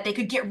that they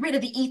could get rid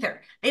of the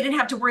ether. They didn't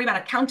have to worry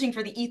about accounting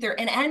for the ether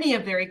in any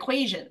of their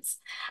equations.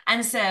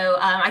 And so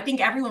I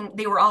think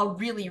they were all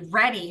really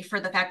ready for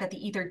the fact that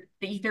the ether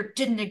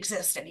didn't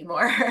exist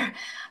anymore.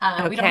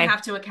 We don't Okay.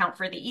 have to account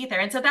for the ether.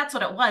 And so that's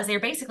what it was. They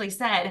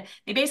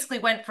basically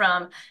went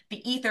from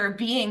the ether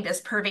being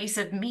this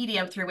pervasive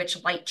medium through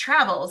which light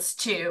travels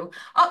to,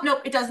 oh, no,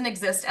 it doesn't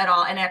exist at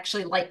all. And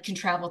actually, light can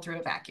travel through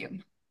a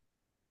vacuum.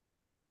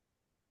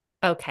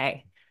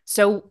 Okay.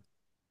 So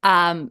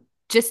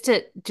just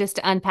to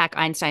unpack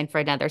Einstein for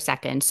another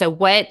second. So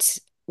what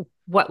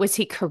was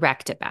he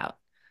correct about?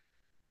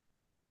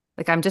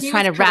 Like He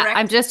was I'm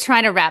correct. just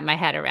trying to wrap my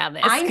head around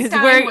this because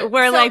Einstein was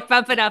we're so like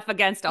bumping up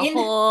against a in,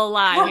 whole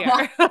lot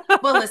here.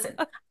 well, listen,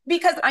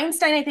 because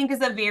Einstein, I think,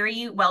 is a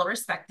very well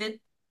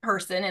respected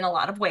person in a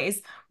lot of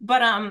ways.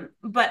 But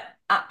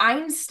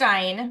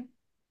Einstein,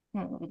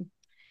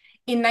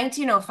 in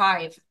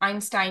 1905,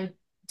 Einstein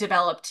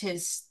developed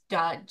his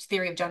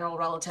theory of general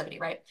relativity,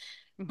 right?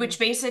 Mhm. Which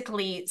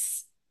basically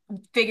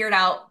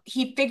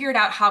he figured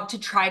out how to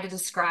try to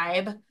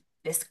describe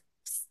this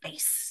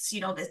space,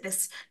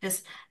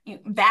 this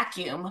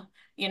vacuum,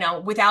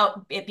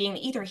 without it being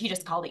the ether. He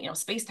just called it,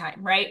 space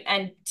time, right?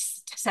 And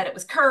said it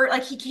was curved.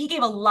 Like he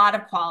gave a lot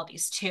of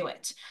qualities to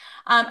it.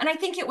 And I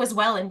think it was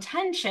well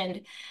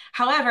intentioned.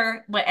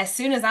 However, as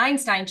soon as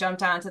Einstein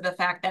jumped onto the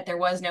fact that there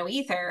was no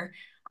ether,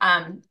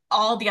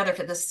 all the other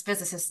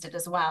physicists did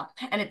as well.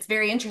 And it's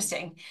very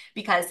interesting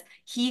because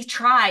he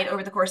tried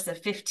over the course of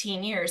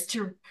 15 years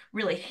to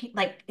really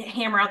like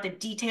hammer out the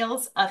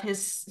details of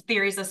his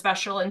theories of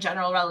special and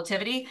general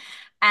relativity.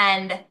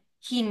 And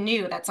he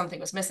knew that something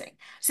was missing.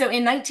 So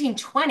in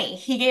 1920,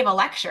 he gave a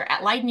lecture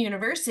at Leiden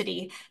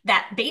University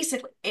that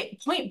basically,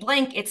 point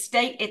blank, it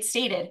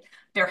stated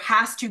there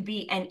has to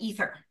be an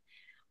ether.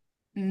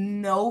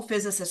 No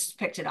physicists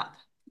picked it up.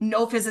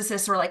 No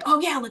physicists were like, oh,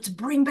 yeah, let's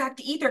bring back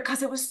the ether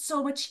because it was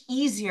so much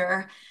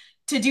easier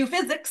to do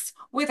physics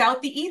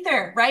without the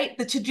ether, right?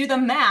 To do the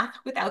math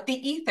without the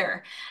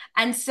ether.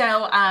 And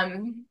so,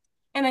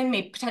 and I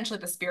may potentially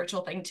the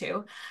spiritual thing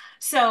too.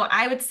 So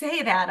I would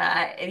say that,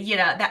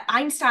 that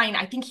Einstein,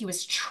 I think he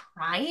was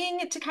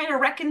trying to kind of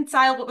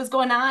reconcile what was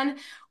going on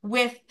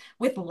with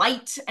with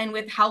light and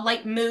with how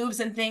light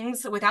moves and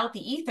things without the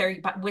ether,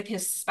 but with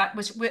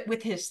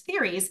his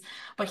theories.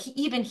 But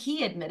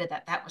he admitted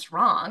that that was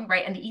wrong,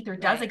 right? And the ether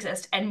does Right.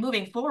 exist. And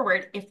moving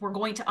forward, if we're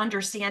going to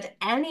understand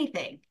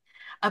anything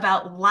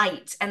about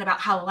light and about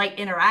how light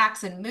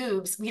interacts and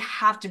moves, we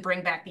have to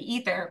bring back the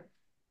ether.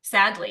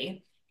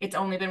 sadly, it's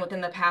only been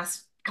within the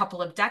past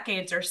couple of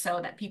decades or so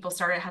that people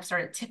have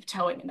started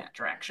tiptoeing in that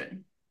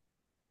direction.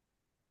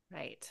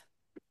 Right.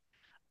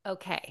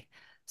 Okay.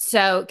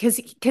 So,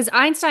 because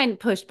Einstein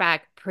pushed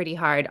back pretty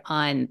hard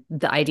on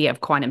the idea of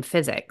quantum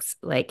physics,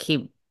 like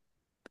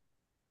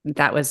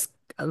that was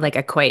like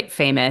a quite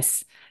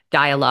famous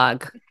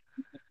dialogue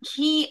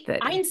He that,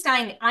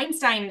 Einstein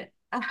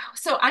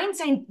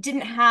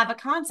didn't have a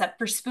concept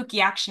for spooky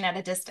action at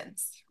a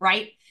distance,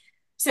 right?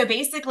 So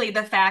basically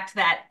the fact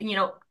that,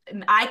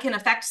 I can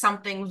affect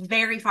something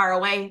very far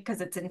away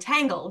because it's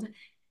entangled,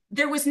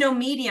 there was no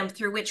medium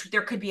through which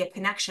there could be a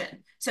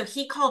connection. So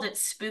he called it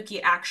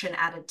spooky action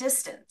at a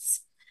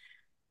distance.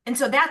 And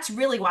so that's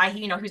really why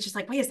he was just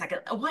like, wait a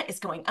second, what is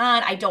going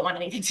on? I don't want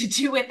anything to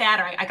do with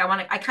that. Or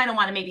I kind of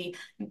want to maybe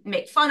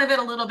make fun of it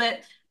a little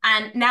bit.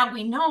 And now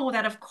we know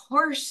that, of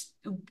course,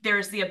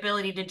 there's the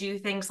ability to do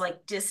things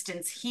like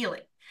distance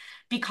healing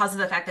because of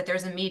the fact that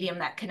there's a medium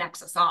that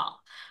connects us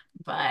all.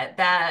 But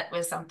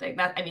that's something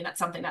that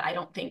I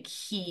don't think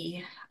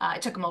it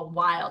took him a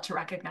while to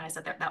recognize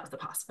that was the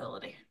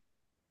possibility.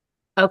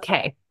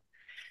 okay.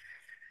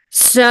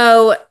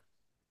 So,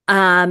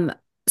 um,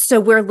 so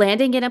we're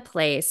landing in a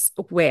place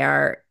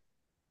where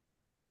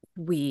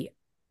we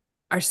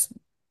are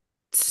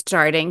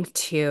starting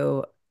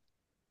to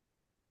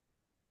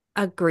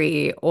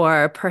agree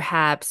or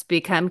perhaps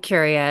become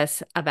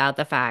curious about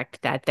the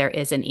fact that there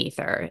is an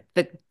ether.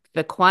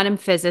 The quantum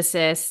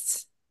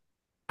physicists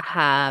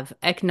have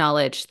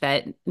acknowledged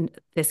that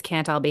this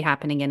can't all be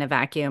happening in a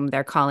vacuum.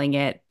 They're calling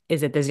it,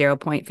 is it the 0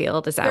 point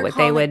field? Is that They're what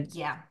they calling, would,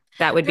 yeah.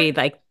 that would be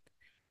They're like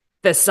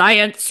the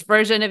science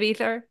version of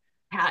ether?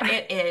 Yeah,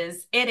 it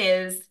is. It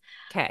is.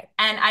 Okay.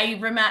 And I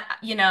remember,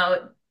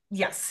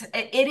 yes,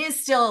 it is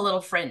still a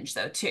little fringe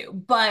though too.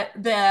 But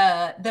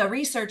the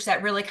research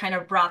that really kind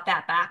of brought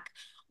that back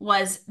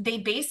was they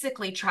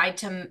basically tried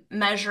to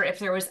measure if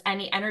there was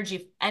any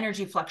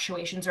energy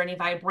fluctuations or any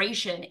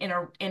vibration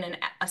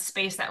a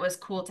space that was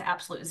cooled to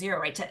absolute zero,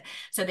 right?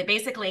 So they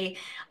basically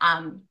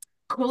um,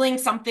 cooling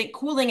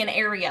an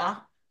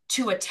area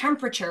to a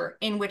temperature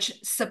in which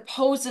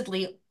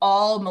supposedly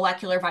all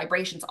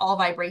vibrations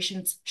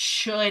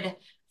should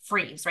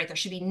freeze, right? There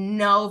should be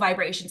no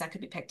vibrations that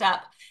could be picked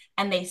up.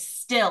 And they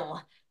still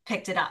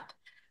picked it up.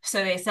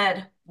 So they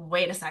said,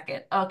 wait a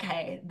second.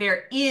 Okay,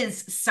 there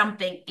is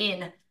something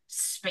in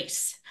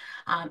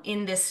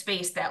this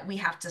space that we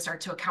have to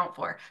start to account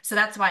for. So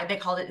that's why they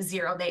called it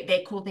zero.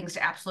 They cool things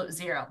to absolute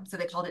zero. So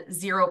they called it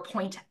 0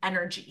 point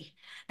energy.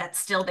 That's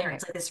still there. Okay.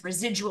 It's like this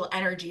residual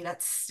energy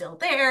that's still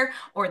there,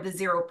 or the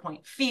 0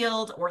 point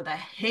field, or the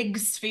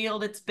Higgs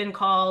field, it's been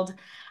called.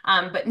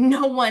 But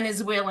no one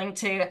is willing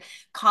to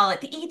call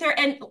it the ether.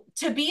 And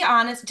to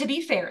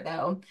be fair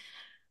though,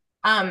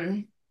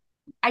 um,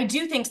 I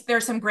do think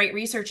there's some great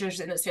researchers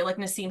in this field, like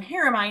Nassim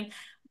Haramein,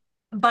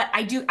 but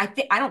I don't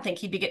think I don't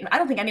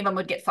think any of them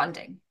would get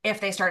funding if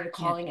they started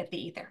Yeah. calling it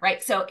the ether,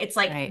 right? So it's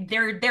like Right.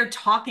 they're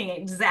talking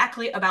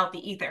exactly about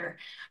the ether,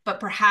 but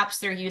perhaps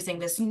they're using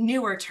this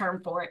newer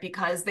term for it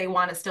because they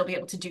want to still be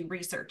able to do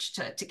research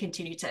to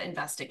continue to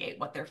investigate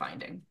what they're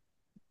finding.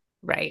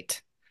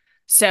 Right.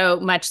 So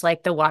much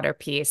like the water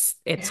piece,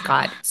 it's Yeah.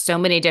 got so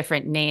many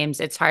different names.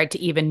 It's hard to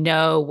even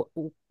know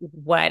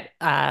what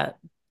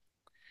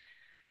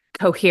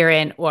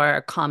coherent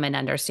or common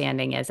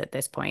understanding is at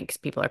this point because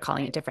people are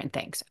calling it different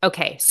things.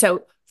 Okay,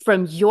 so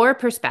from your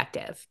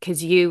perspective,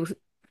 because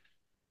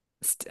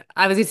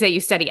I was going to say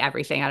you study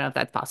everything. I don't know if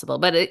that's possible,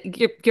 but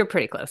you're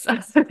pretty close.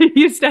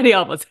 You study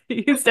a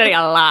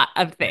lot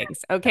of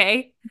things.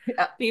 Okay,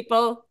 Yeah.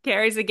 people,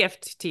 Carrie's a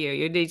gift to you.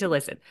 You need to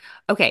listen.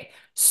 Okay,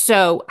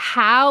 so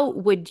how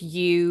would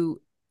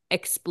you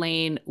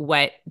explain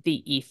what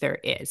the ether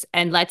is?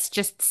 And let's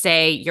just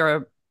say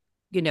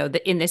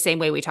in the same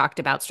way we talked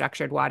about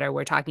structured water,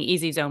 we're talking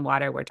easy zone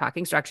water, we're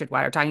talking structured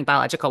water, talking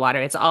biological water.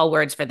 It's all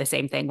words for the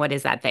same thing. What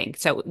is that thing?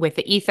 So with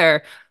the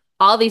ether,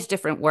 all these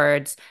different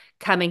words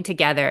coming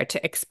together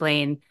to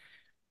explain,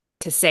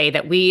 to say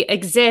that we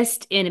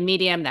exist in a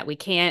medium that we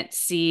can't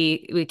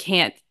see, we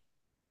can't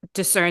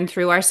discern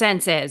through our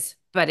senses,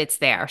 but it's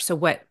there. So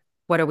what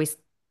are we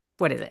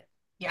what is it?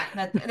 Yeah,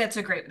 that's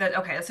a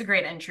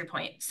great entry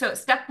point. So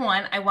step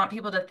one, I want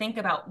people to think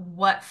about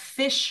what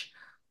fish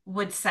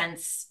would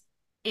sense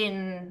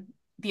in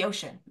the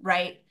ocean,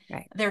 right?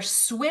 Right. They're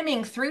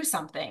swimming through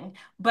something,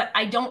 but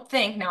I don't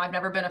think, now I've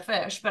never been a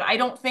fish, but I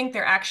don't think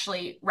they're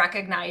actually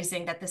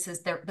recognizing that this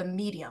is the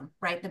medium,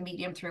 right? The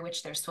medium through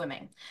which they're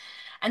swimming.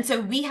 And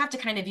so we have to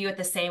kind of view it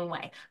the same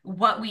way.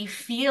 What we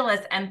feel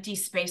as empty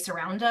space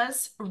around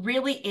us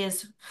really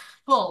is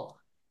full.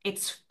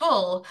 It's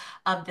full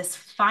of this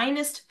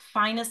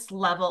finest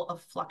level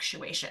of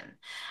fluctuation.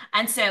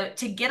 And so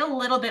to get a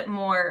little bit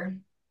more,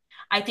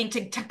 I think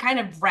to kind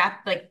of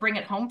bring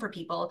it home for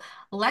people,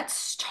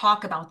 let's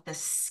talk about the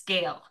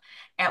scale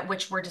at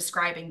which we're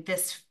describing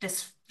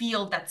this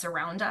field that's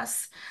around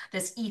us,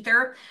 this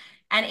ether.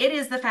 And it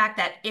is the fact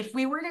that if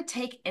we were to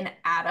take an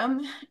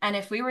atom and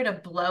if we were to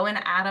blow an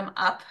atom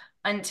up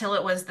until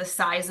it was the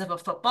size of a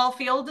football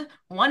field,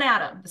 one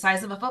atom, the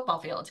size of a football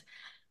field,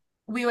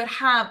 we would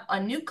have a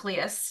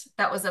nucleus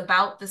that was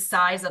about the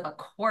size of a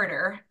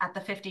quarter at the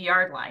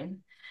 50-yard line.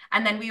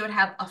 And then we would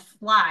have a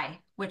fly,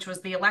 which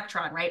was the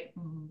electron, right?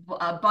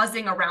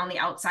 Buzzing around the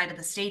outside of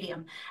the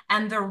stadium.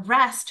 And the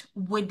rest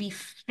would be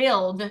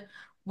filled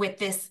with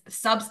this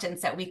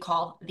substance that we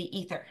call the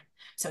ether.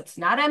 So it's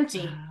not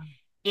empty.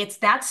 Wow.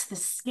 That's the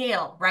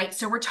scale, right?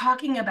 So we're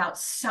talking about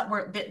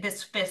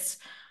this,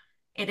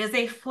 it is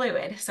a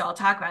fluid. So I'll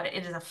talk about it.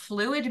 It is a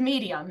fluid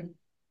medium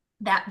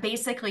that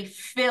basically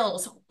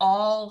fills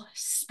all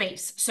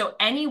space. So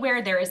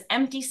anywhere there is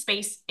empty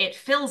space, it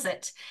fills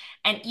it.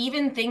 And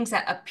even things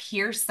that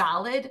appear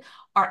solid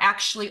are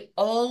actually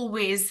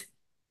always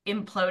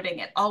imploding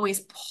it, always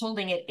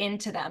pulling it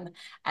into them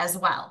as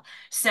well.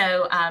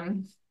 So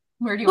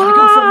where do you want to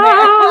go from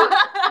there?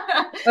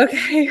 Ah!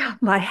 Okay,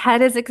 my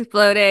head is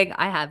exploding.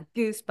 I have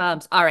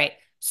goosebumps. All right.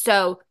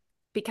 So,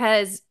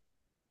 because,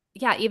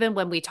 yeah, even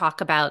when we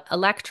talk about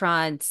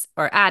electrons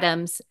or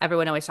atoms,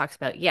 everyone always talks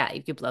about, yeah,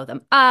 if you blow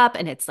them up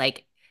and it's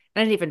like,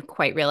 I didn't even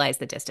quite realize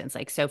the distance.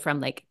 Like, so from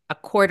like a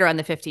quarter on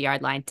the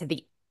 50-yard line to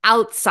the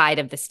outside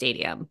of the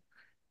stadium,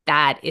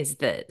 that is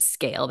the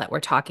scale that we're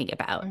talking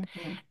about.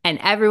 Mhm. And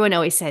everyone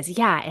always says,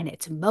 yeah, and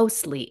it's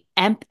mostly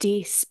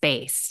empty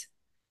space.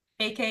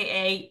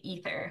 AKA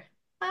ether.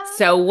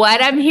 So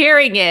what I'm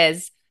hearing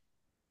is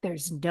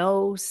there's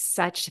no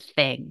such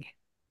thing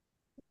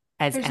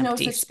as There's no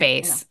empty such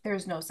thing. No, space.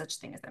 there's no such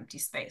thing as empty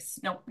space.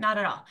 No, not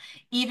at all.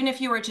 Even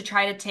if you were to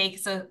try to take,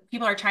 so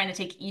people are trying to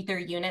take ether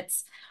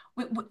units.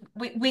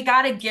 We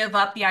got to give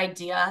up the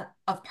idea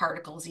of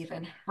particles,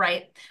 even,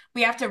 right?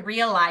 We have to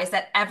realize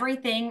that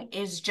everything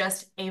is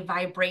just a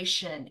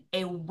vibration,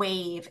 a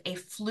wave, a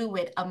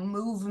fluid, a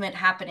movement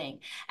happening.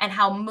 And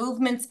how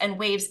movements and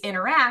waves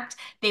interact,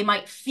 they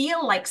might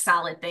feel like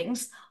solid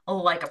things,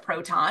 like a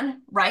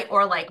proton, right?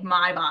 Or like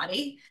my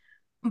body,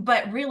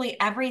 but really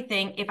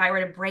everything, if I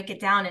were to break it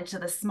down into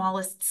the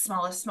smallest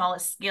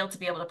scale to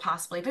be able to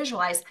possibly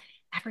visualize,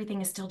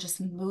 everything is still just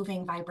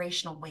moving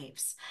vibrational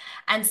waves.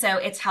 And so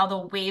it's how the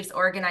waves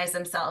organize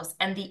themselves,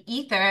 and the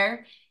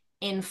ether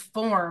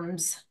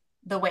informs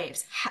the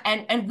waves,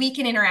 and we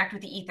can interact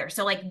with the ether.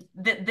 So like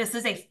this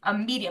is a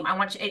medium. I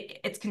want you,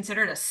 it's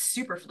considered a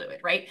superfluid,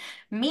 right?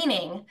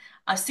 Meaning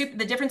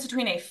the difference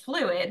between a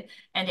fluid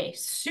and a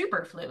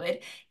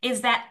superfluid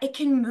is that it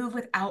can move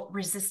without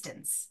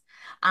resistance.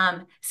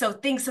 So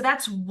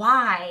that's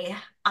why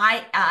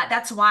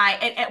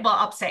well,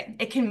 I'll say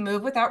it can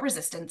move without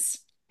resistance,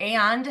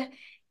 and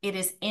it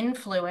is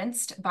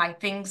influenced by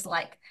things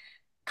like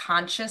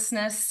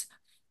consciousness,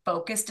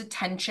 focused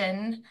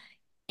attention,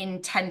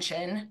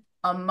 intention,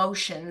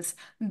 emotions.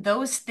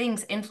 Those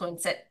things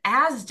influence it,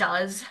 as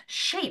does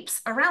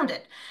shapes around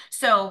it.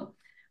 So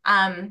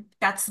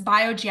that's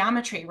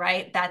biogeometry,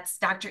 right? That's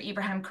Dr.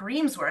 Ibrahim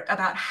Karim's work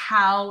about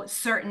how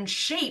certain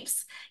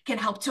shapes can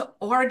help to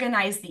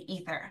organize the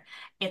ether.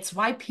 It's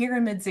why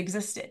pyramids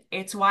existed.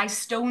 It's why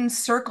stone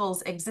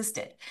circles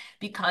existed,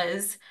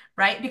 because,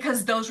 right?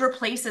 Because those were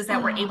places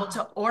that were able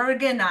to Oh,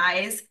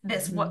 organize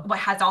this, mhm, what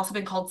has also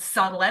been called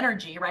subtle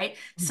energy, right?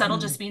 Subtle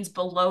mhm. just means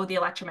below the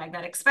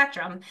electromagnetic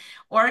spectrum,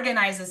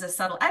 organizes a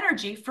subtle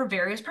energy for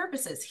various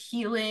purposes,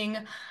 healing,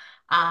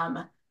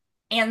 um,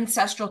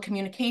 ancestral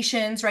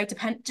communications, right?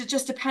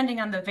 Just depending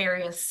on the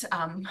various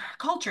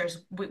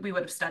cultures we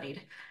would have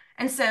studied.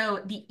 And so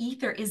the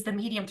ether is the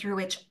medium through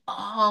which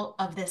all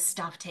of this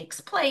stuff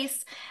takes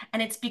place.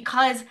 And it's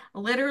because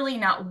literally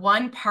not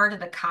one part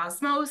of the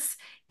cosmos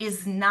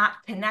is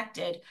not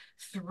connected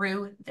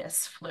through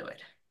this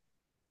fluid.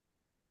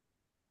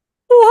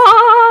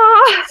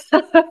 Wah!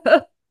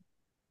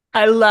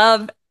 I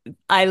love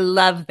I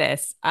love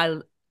this.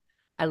 I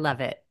love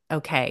it.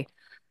 Okay.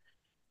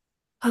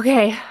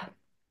 Okay.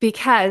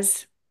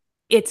 Because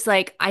it's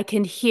like I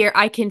can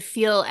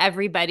feel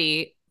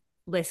everybody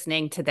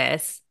listening to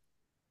this,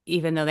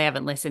 even though they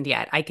haven't listened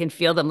yet. I can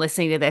feel them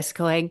listening to this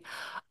going,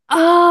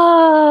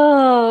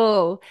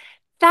 oh,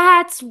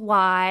 that's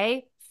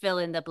why fill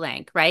in the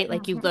blank, right?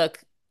 Like you Mm-hmm. look,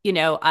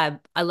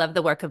 I love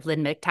the work of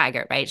Lynn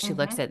McTaggart, right? She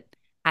looks Mm-hmm.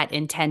 at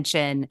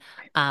intention,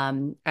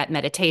 at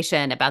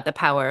meditation, about the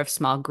power of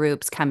small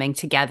groups coming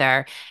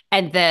together.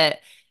 And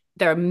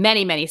there are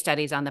many, many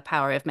studies on the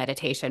power of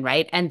meditation,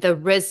 right? And the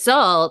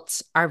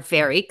results are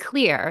very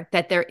clear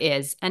that there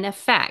is an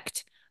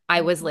effect.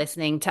 I was Mm-hmm.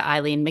 listening to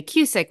Eileen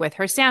McCusick with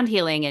her sound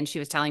healing, and she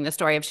was telling the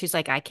story of she's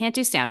like, I can't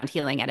do sound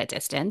healing at a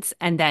distance.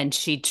 And then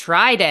she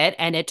tried it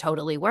and it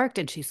totally worked.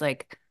 And she's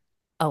like,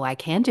 oh, I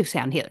can do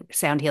sound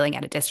healing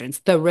at a distance.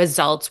 The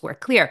results were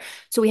clear.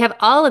 So we have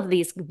all of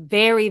these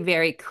very,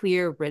 very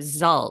clear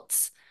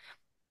results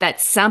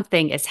that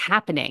something is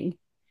happening.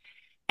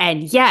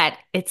 And yet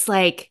it's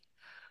like,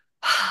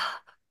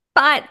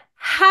 but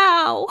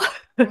how?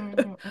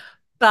 Mm-hmm.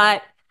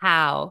 But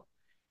how?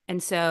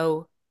 And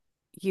so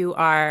you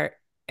are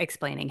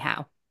explaining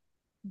how.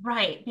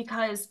 Right,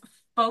 because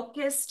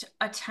focused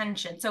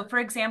attention. So, for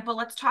example,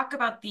 let's talk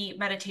about the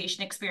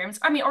meditation experiments.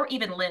 I mean, or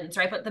even Lynn's,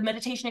 right? But the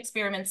meditation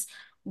experiments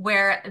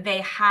where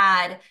they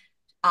had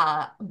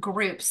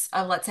groups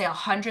of, let's say,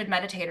 100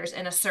 meditators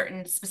in a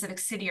certain specific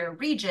city or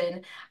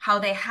region, how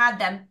they had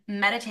them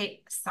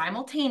meditate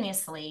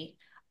simultaneously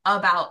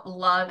about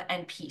love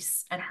and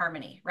peace and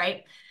harmony,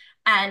 right?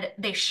 And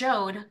they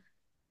showed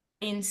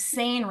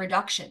insane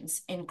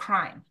reductions in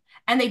crime.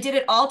 And they did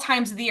it all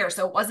times of the year.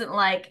 So it wasn't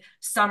like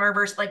summer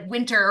versus like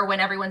winter when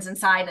everyone's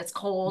inside and it's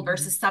cold Mhm.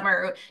 versus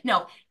summer.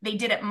 No, they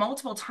did it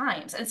multiple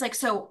times. And it's like,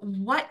 so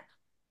what,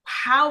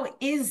 how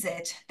is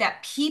it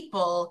that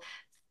people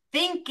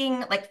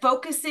thinking, like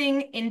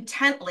focusing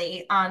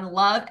intently on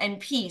love and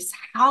peace,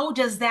 how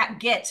does that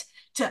get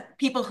to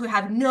people who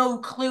have no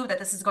clue that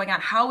this is going on?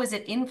 How is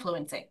it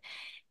influencing?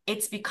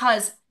 It's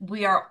because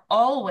we are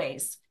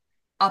always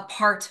a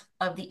part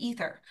of the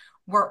ether.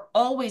 We're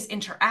always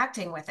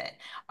interacting with it.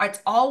 It's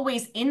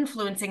always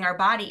influencing our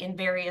body in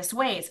various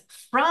ways,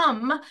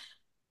 from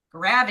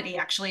gravity,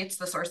 actually it's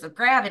the source of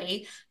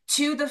gravity,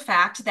 to the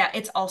fact that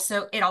it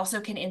also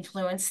can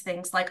influence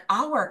things like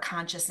our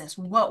consciousness,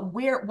 what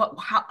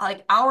how,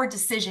 like our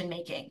decision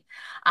making.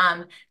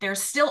 There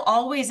still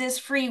always is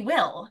free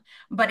will,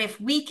 but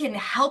if we can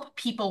help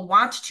people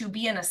want to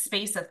be in a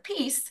space of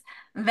peace,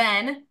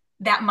 then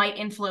that might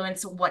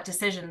influence what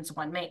decisions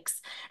one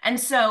makes. And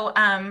so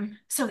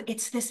so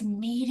it's this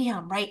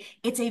medium, right?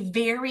 It's a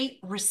very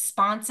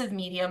responsive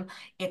medium.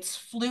 It's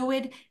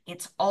fluid,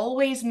 it's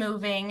always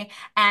moving,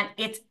 and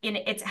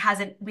it has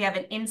an we have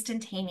an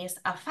instantaneous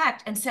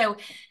effect. And so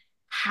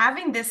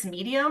having this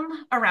medium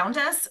around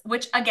us,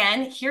 which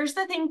again, here's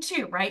the thing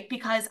too, right?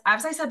 Because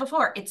as I said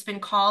before, it's been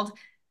called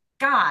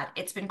God,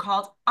 it's been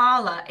called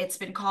Allah, it's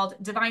been called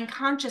divine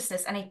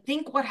consciousness. And I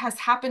think what has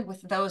happened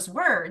with those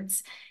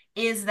words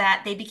is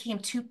that they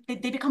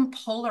become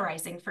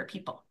polarizing for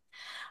people.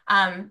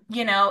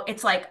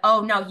 It's like,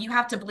 oh no, you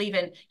have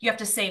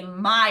to say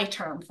my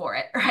term for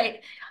it,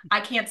 right?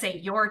 I can't say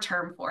your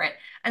term for it.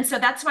 And so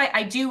that's why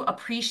I do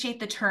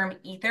appreciate the term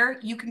ether.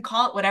 You can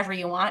call it whatever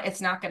you want.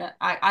 It's not gonna,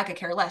 I could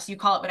care less. You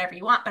call it whatever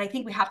you want. But I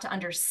think we have to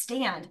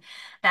understand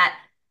that,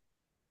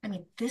 I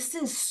mean, this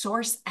is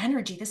source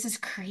energy. This is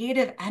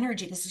creative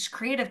energy. This is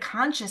creative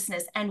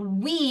consciousness.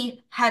 And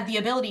we have the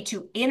ability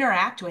to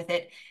interact with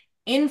it,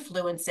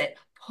 influence it,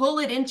 pull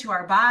it into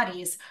our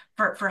bodies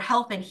for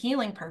health and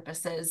healing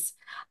purposes.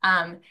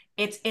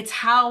 It's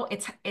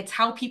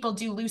how people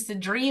do lucid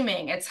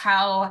dreaming. It's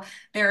how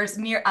there's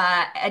near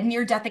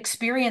death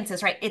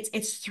experiences, right?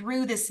 It's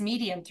through this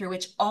medium through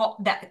which all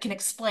that can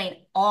explain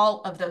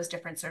all of those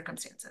different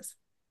circumstances.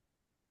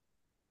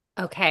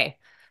 Okay.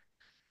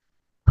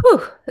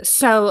 Whew.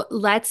 So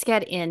let's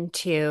get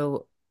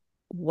into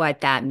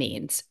what that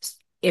means.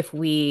 If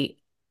we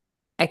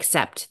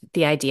accept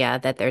the idea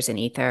that there's an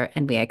ether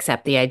and we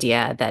accept the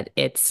idea that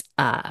it's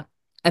a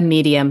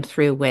medium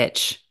through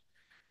which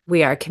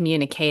we are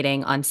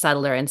communicating on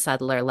subtler and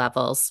subtler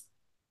levels.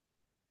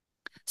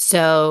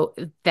 So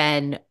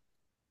then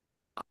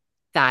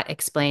that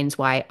explains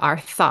why our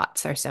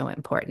thoughts are so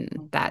important.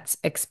 Mhm, That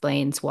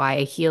explains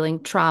why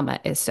healing trauma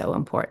is so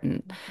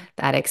important. mhm.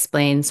 That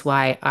explains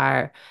why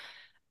our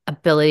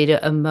ability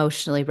to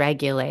emotionally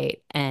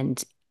regulate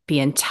and be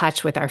in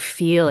touch with our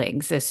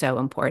feelings is so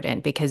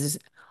important because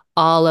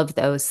all of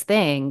those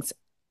things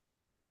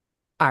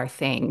are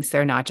things.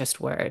 They're not just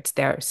words.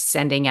 They're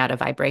sending out a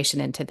vibration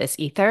into this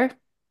ether.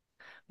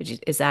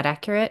 Is that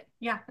accurate?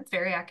 Yeah, it's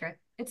very accurate.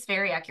 It's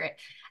very accurate.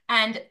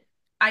 And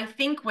I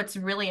think what's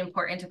really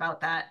important about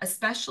that,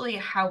 especially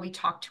how we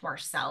talk to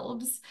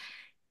ourselves,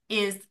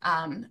 is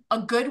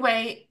a good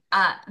way.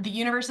 The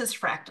universe is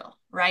fractal,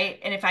 right?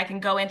 And if I can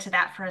go into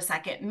that for a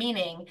second,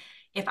 meaning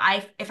if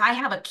I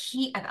have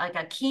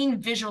a keen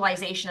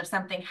visualization of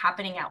something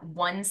happening at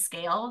one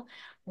scale,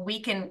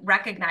 we can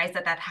recognize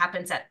that that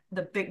happens at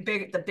the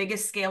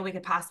biggest scale we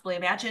could possibly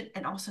imagine,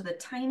 and also the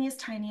tiniest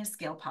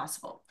scale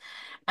possible.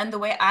 And the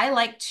way I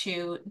like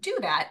to do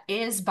that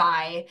is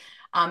by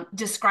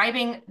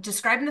describing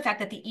the fact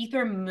that the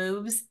ether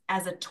moves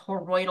as a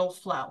toroidal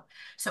flow.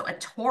 So a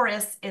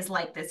torus is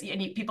like this,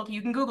 and you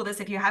can Google this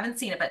if you haven't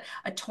seen it, but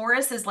a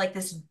torus is like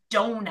this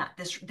donut,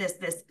 this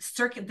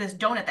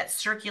donut that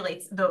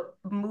circulates the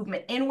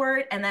movement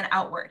inward and then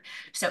outward.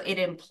 So it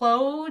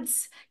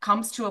implodes,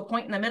 comes to a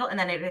point in the middle, and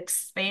then it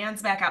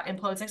expands back out,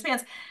 implodes,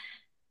 expands.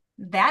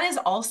 That is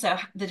also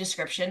the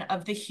description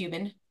of the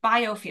human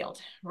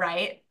biofield,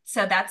 right?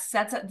 So that's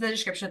the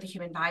description of the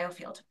human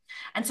biofield.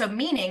 And so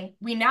meaning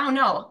we now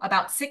know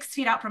about 6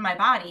 feet out from my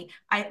body,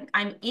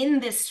 I'm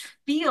in this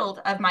field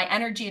of my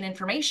energy and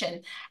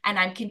information, and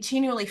I'm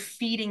continually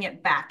feeding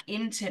it back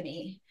into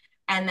me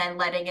and then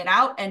letting it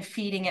out and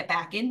feeding it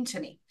back into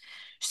me.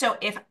 So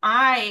if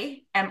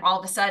I am all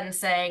of a sudden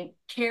saying,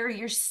 Carrie,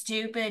 you're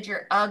stupid,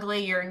 you're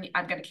ugly,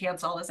 I'm going to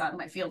cancel all this out in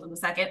my field in a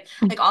second,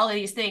 like all of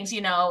these things,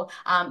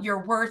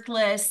 you're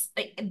worthless,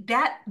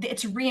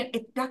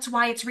 that's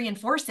why it's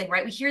reinforcing,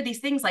 right? We hear these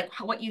things like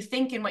what you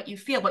think and what you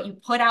feel, what you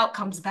put out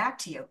comes back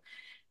to you.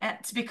 And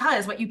it's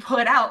because what you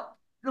put out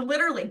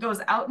literally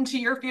goes out into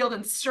your field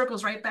and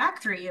circles right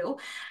back through you.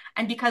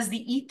 And because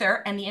the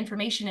ether and the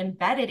information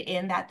embedded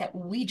in that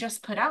we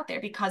just put out there,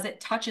 because it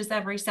touches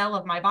every cell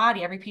of my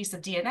body, every piece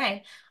of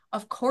DNA,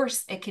 Of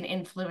course, it can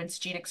influence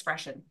gene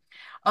expression.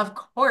 Of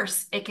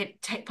course, it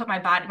could put my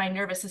body, my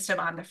nervous system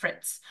on the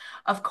fritz.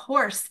 Of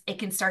course, it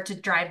can start to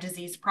drive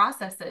disease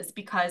processes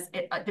because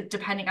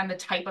depending on the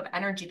type of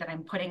energy that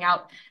I'm putting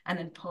out and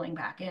then pulling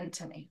back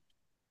into me.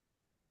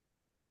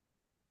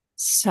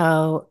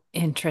 So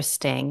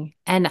interesting.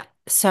 And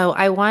so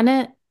I want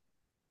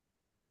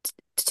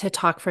to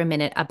talk for a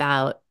minute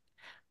about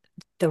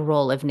the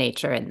role of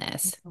nature in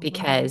this Mhm.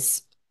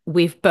 because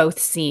we've both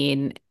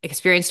seen,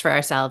 experienced for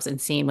ourselves and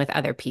seen with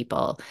other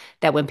people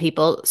that when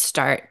people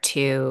start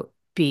to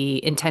be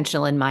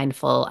intentional and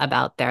mindful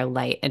about their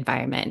light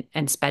environment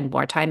and spend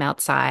more time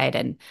outside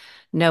and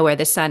know where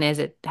the sun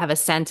is, have a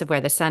sense of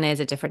where the sun is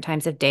at different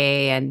times of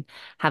day and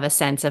have a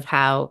sense of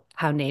how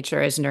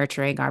nature is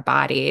nurturing our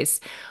bodies,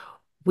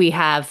 we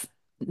have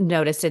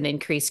noticed an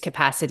increased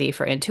capacity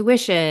for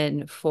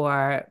intuition,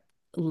 for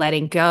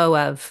letting go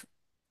of,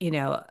 you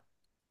know,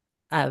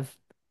 of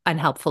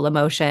unhelpful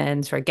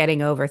emotions, for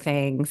getting over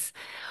things.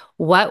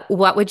 What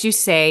would you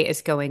say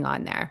is going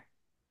on there?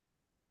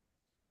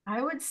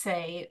 I would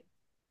say,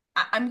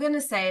 I'm going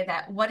to say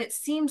that what it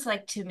seems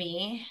like to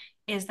me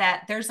is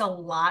that there's a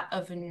lot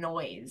of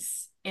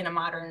noise in a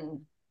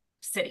modern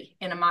city,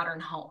 in a modern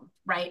home,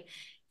 right?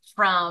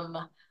 From,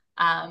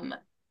 um,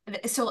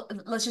 so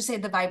let's just say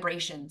the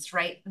vibrations,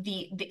 right?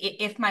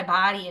 If my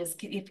body is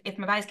if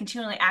my body is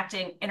continually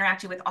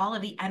interacting with all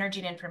of the energy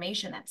and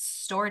information that's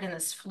stored in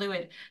this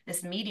fluid,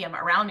 this medium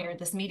around me, or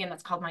this medium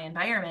that's called my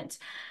environment,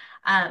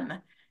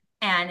 um,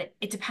 and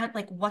it depends,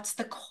 like, what's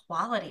the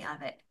quality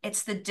of it?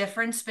 It's the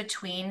difference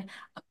between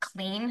a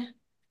clean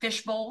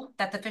fish bowl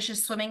that the fish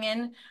is swimming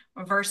in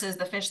versus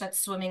the fish that's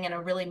swimming in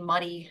a really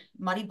muddy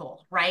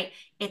bowl, right?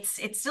 It's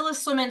still a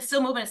swimming, it's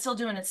still moving, it's still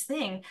doing its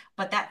thing,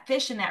 but that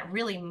fish in that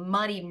really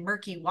muddy,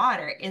 murky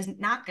water is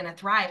not going to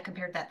thrive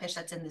compared to that fish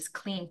that's in this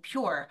clean,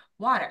 pure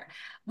water.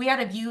 We got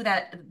to view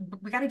that,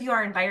 we got to view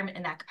our environment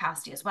in that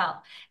capacity as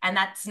well. And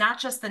that's not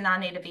just the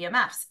non-native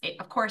EMFs.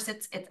 Of course,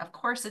 it's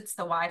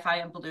the Wi-Fi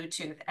and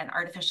Bluetooth and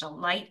artificial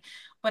light,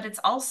 but it's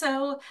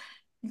also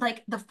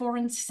like the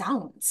foreign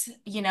sounds,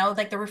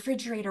 like the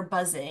refrigerator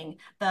buzzing,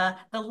 the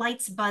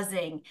lights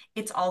buzzing.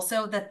 It's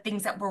also the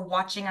things that we're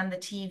watching on the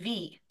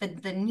TV,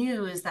 the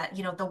news, that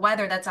the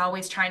weather that's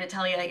always trying to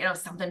tell you that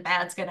something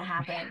bad's going to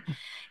happen.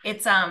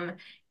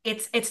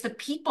 It's it's the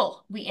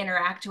people we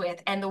interact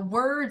with and the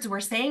words we're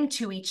saying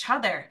to each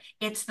other.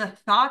 It's the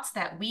thoughts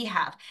that we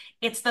have.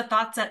 It's the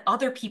thoughts that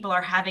other people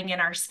are having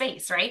in our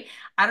space, right?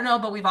 I don't know,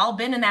 but we've all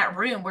been in that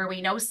room where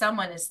we know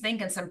someone is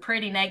thinking some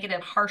pretty negative,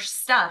 harsh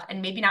stuff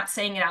and maybe not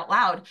saying it out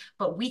loud,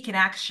 but we can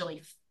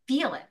actually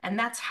feel it. And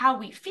that's how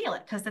we feel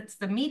it because it's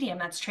the medium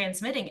that's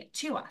transmitting it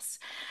to us.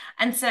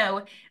 And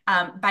so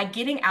by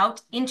getting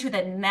out into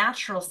the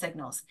natural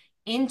signals,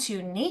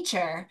 into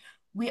nature,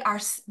 we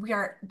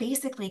are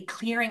basically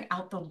clearing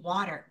out the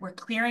water. We're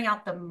clearing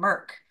out the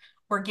murk.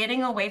 We're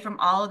getting away from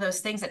all of those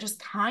things that just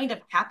kind of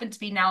happen to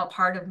be now a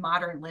part of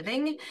modern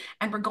living.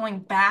 And we're going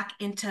back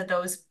into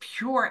those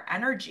pure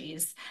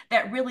energies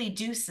that really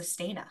do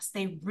sustain us.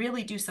 They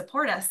really do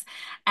support us.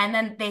 And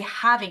then they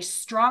have a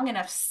strong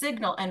enough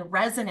signal and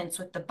resonance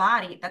with the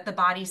body that the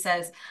body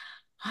says,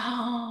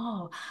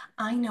 oh,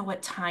 I know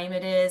what time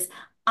it is.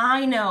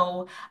 I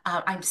know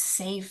I'm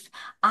safe.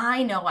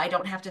 I know I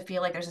don't have to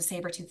feel like there's a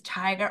saber-toothed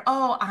tiger.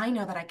 Oh, I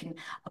know that I can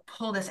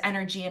pull this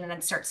energy in and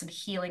then start some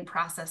healing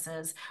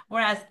processes.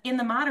 Whereas in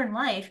the modern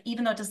life,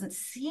 even though it doesn't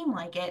seem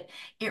like it,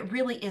 it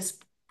really is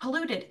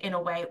polluted in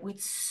a way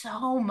with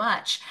so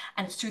much.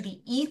 And it's through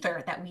the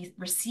ether that we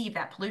receive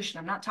that pollution.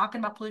 I'm not talking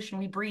about pollution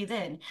we breathe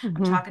in.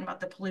 I'm Mhm. talking about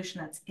the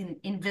pollution that's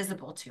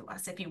invisible to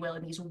us, if you will,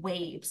 in these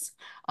waves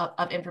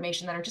of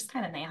information that are just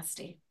kind of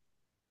nasty.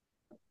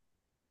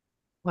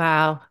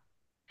 Wow.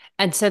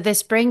 And so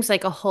this brings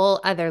like a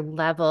whole other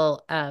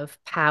level of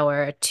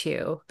power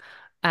to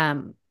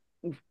um,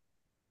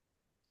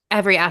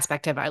 every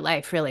aspect of our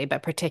life, really,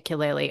 but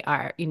particularly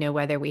our,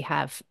 whether we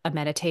have a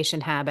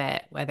meditation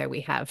habit, whether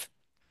we have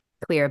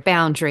clear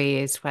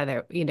boundaries,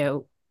 whether,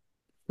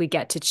 we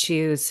get to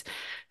choose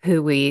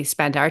who we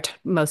spend our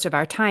most of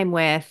our time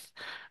with.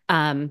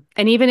 And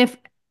even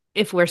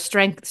if we're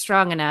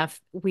strong enough,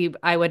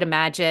 I would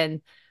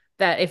imagine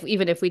that if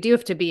even if we do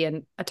have to be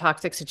in a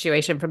toxic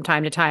situation from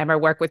time to time or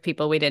work with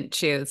people we didn't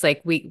choose,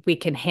 like we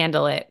can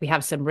handle it. We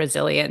have some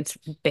resilience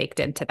baked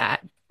into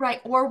that. Right.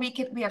 Or we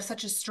have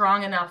such a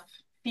strong enough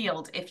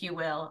field, if you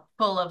will,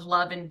 full of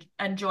love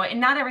and joy. And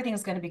not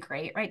everything's going to be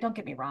great, right? Don't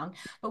get me wrong.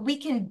 But we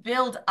can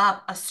build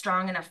up a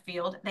strong enough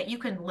field that you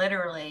can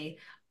literally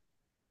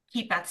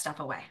keep that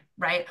stuff away,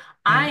 right?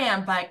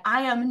 Yeah.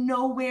 I am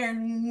nowhere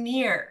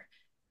near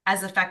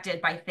as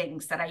affected by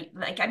things that I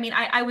like. I mean,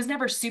 I was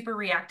never super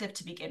reactive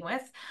to begin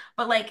with,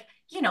 but like,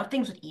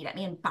 things would eat at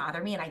me and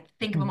bother me. And I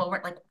think of them Mhm.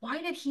 over, like,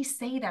 why did he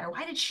say that? Or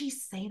why did she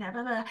say that?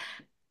 Blah, blah.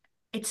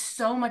 It's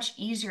so much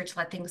easier to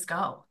let things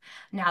go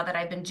now that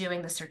I've been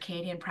doing the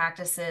circadian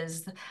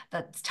practices,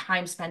 the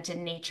time spent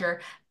in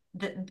nature.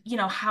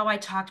 how I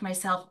talk to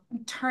myself,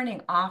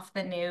 turning off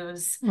the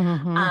news,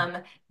 Hmm. um,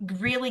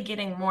 really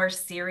getting more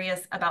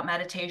serious about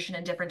meditation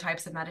and different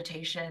types of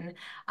meditation,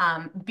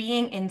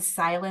 being in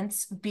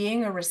silence,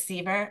 being a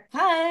receiver,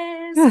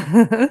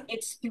 because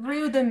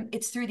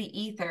it's through the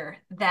ether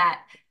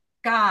that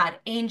God,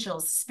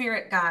 angels,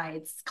 spirit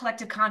guides,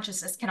 collective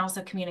consciousness can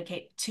also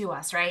communicate to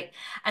us, right?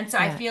 And so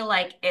Yeah. I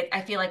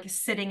feel like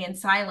sitting in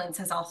silence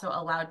has also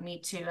allowed me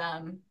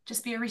to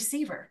just be a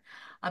receiver,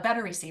 a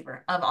better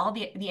receiver of all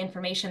the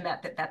information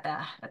that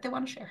they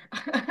want to share.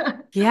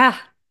 Yeah.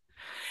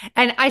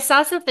 And I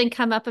saw something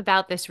come up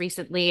about this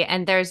recently,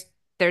 and there's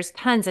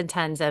tons and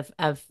tons of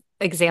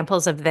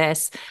examples of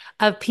this,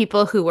 of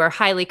people who were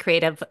highly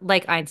creative,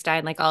 like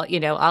Einstein, like all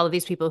of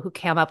these people who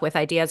came up with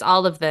ideas,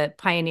 all of the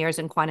pioneers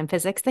in quantum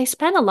physics. They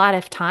spent a lot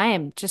of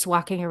time just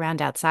walking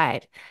around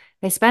outside.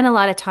 They spent a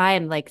lot of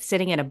time like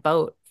sitting in a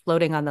boat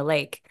floating on the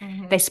lake. They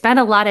Hmm. spent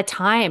a lot of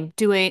time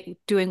doing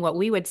what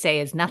we would say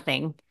is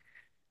nothing,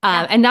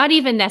 Yeah. and not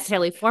even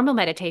necessarily formal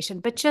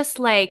meditation, but just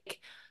like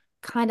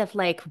kind of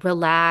like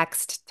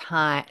relaxed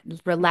time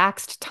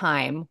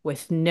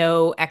with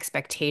no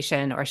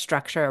expectation or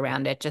structure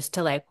around it, just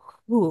to like,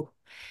 whoo.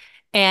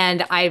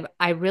 And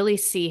I really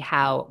see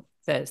how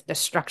the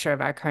structure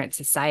of our current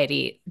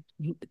society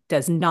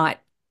does not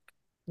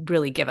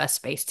really give us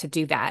space to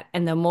do that.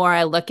 And the more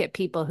I look at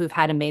people who've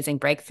had amazing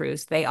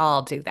breakthroughs, they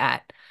all do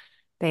that.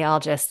 They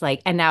all just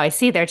like, and now I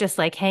see they're just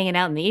like hanging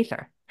out in the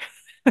ether.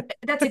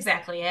 That's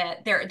exactly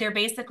it. They're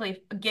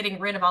basically getting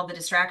rid of all the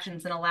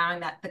distractions and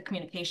allowing that the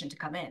communication to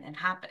come in and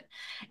happen.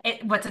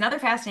 What's another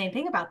fascinating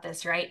thing about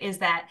this, right, is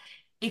that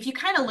if you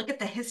kind of look at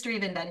the history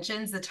of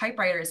inventions, the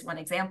typewriter is one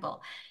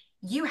example.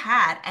 You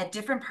had at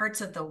different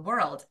parts of the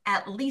world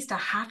at least a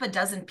half a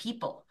dozen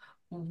people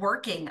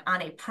working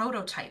on a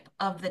prototype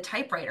of the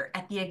typewriter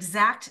at the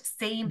exact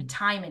same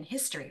time in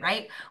history,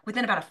 right?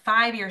 Within about a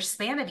 5 year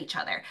span of each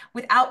other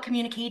without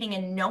communicating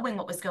and knowing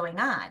what was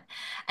going on.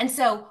 And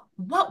so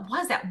what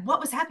was that? What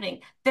was happening?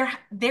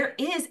 There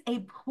is a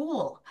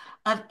pool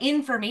of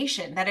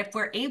information that if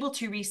we're able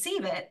to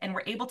receive it and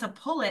we're able to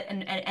pull it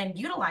and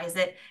utilize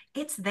it,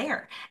 it's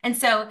there. And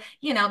so,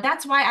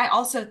 that's why I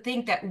also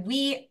think that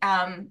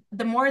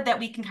the more that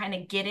we can kind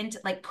of get into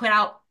like put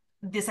out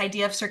this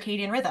idea of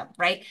circadian rhythm,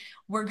 right?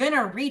 We're going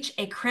to reach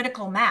a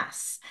critical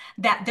mass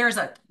that there's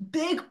a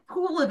big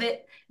pool of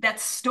it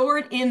that's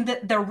stored in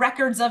the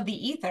records of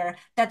the ether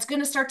that's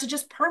going to start to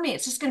just permeate.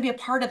 It's just going to be a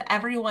part of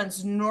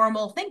everyone's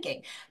normal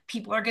thinking.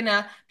 People are going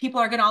to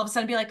all of a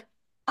sudden be like,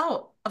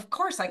 oh, of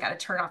course I got to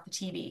turn off the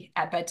TV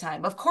at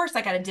bedtime. Of course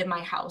I got to dim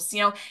my house.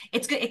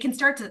 It's good. It can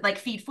start to like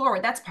feed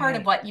forward. That's part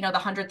of Right. what, the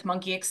 100th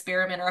monkey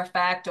experiment or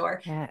effect,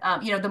 or, Yeah.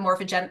 the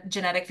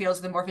morphogenetic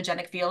fields, the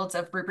morphogenic fields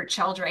of Rupert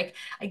Sheldrake.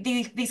 Like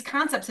these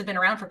concepts have been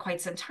around for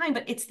quite some time,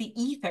 but it's the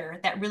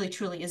ether that really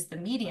truly is the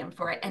medium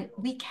for it. And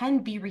we can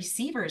be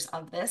receivers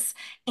of this.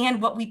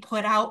 And what we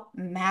put out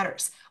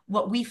matters.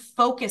 What we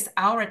focus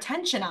our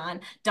attention on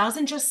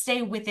doesn't just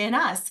stay within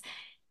us,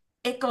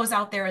 it goes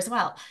out there as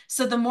well.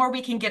 So the more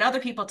we can get other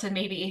people to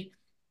maybe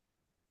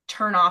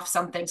turn off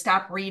something,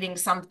 stop reading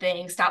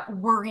something, stop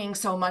worrying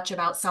so much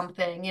about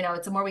something,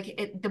 it's the more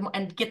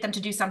and get them to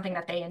do something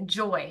that they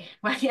enjoy.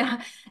 Well,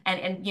 yeah.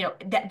 And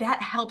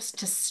that helps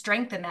to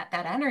strengthen that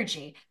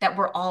energy that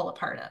we're all a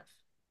part of.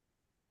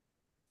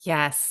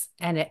 Yes,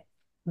 and it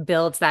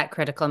builds that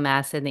critical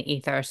mass in the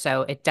ether,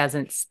 so it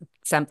doesn't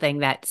something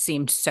that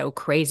seemed so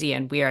crazy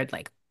and weird,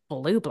 like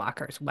blue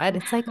blockers. What?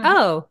 It's like,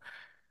 oh,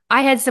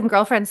 I had some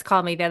girlfriends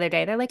call me the other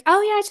day. They're like,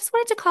 oh yeah, I just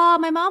wanted to call.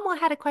 My mom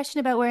had a question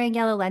about wearing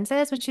yellow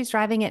lenses when she's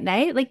driving at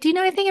night. Like, do you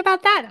know anything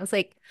about that? I was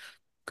like,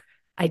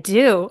 I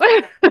do.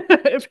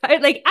 Right?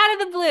 Like out of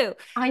the blue.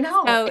 I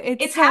know So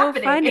it's it's so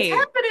happening. It's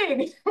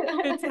funny.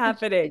 It's happening.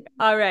 happening.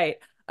 All right.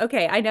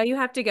 Okay, I know you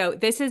have to go.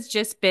 This has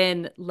just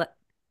been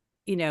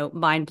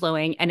mind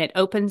blowing, and it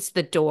opens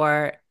the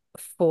door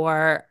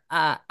for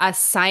a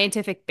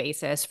scientific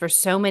basis for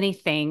so many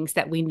things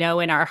that we know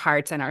in our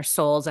hearts and our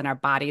souls and our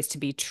bodies to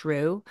be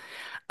true,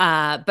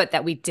 but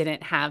that we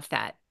didn't have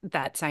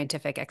that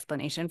scientific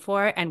explanation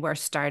for, and we're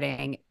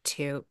starting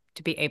to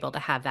be able to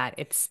have that.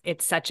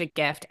 It's such a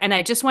gift, and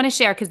I just want to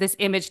share because this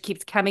image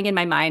keeps coming in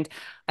my mind.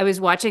 I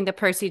was watching the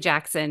Percy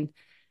Jackson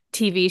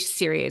TV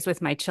series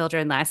with my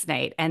children last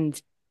night,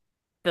 and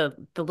the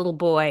little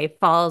boy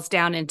falls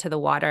down into the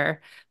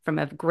water from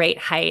a great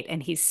height,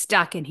 and he's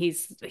stuck, and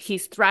he's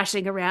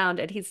thrashing around,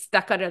 and he's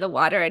stuck under the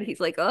water, and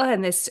he's like, oh,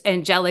 and this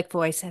angelic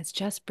voice says,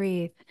 just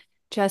breathe.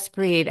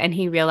 And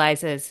he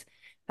realizes,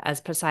 as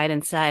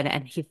Poseidon said,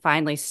 and he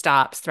finally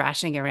stops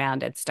thrashing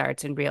around and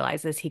starts and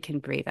realizes he can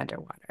breathe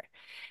underwater.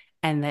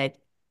 And that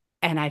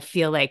and I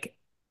feel like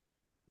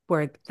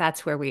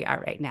that's where we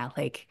are right now.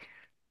 Like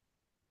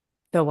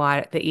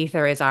the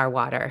ether is our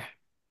water.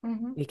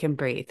 Hmm. We can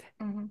breathe.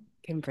 Hmm.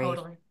 Can breathe.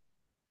 Totally.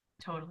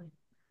 Totally.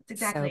 It's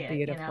So exactly it.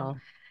 beautiful.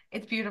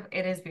 It's beautiful.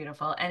 It is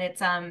beautiful. And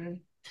it's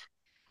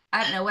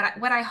I don't know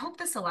what I hope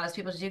this allows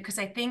people to do, because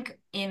I think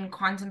in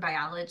quantum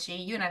biology,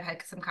 you and I've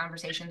had some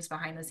conversations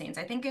behind the scenes.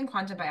 I think in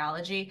quantum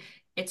biology,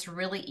 it's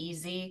really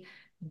easy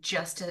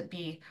just to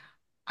be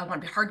I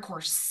want to be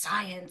hardcore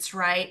science,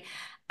 right?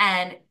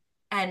 And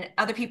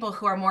other people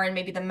who are more in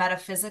maybe the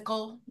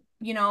metaphysical,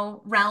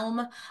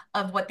 realm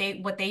of what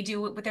they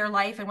do with their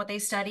life and what they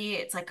study.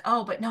 It's like,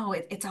 oh, but no,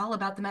 it's all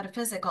about the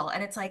metaphysical.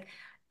 And it's like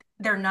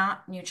they're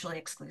not mutually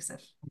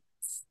exclusive.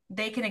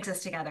 They can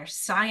exist together.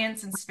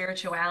 Science and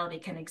spirituality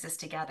can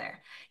exist together.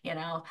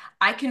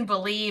 I can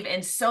believe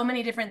in so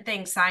many different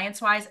things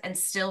science wise and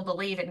still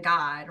believe in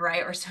God,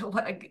 right? Or so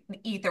what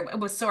ether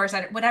with source,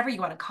 whatever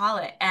you want to call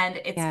it. And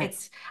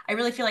Yes. I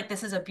really feel like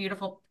this is a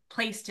beautiful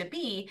place to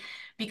be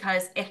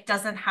because it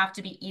doesn't have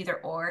to be either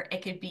or.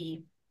 It could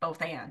be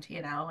both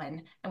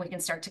and we can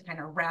start to kind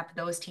of wrap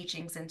those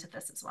teachings into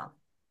this as well.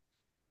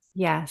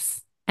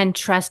 Yes. And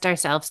trust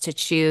ourselves to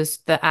choose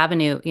the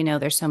avenue.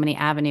 There's so many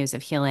avenues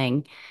of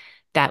healing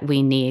that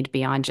we need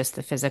beyond just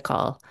the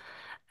physical.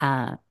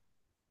 Uh,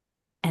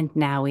 and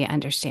now we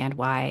understand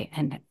why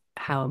and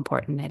how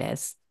important it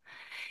is.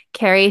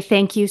 Carrie,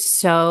 thank you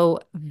so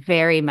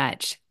very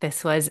much.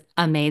 This was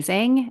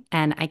amazing,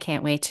 and I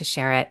can't wait to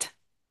share it.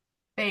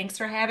 Thanks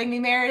for having me,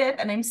 Meredith,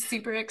 and I'm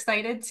super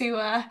excited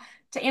to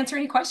answer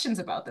any questions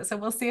about this,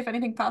 and we'll see if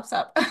anything pops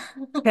up.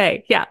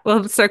 Okay, yeah,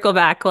 we'll circle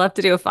back. We'll have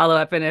to do a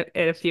follow-up in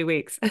a few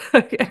weeks.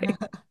 Okay.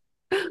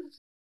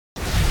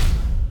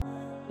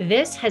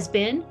 This has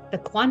been the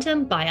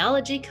Quantum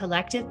Biology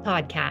Collective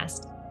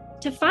podcast.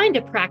 To find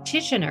a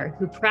practitioner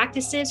who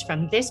practices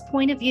from this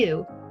point of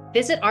view,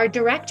 visit our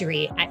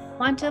directory at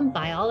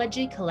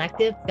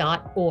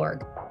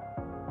quantumbiologycollective.org.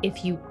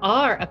 If you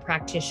are a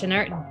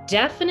practitioner,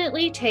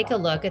 definitely take a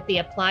look at the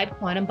Applied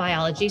Quantum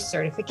Biology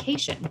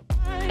Certification,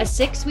 a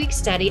 6-week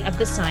study of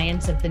the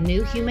science of the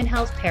new human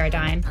health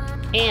paradigm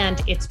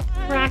and its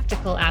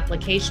practical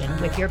application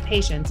with your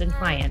patients and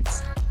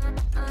clients.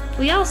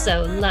 We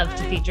also love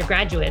to feature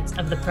graduates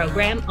of the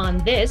program on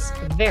this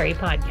very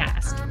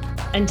podcast.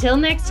 Until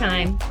next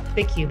time,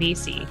 the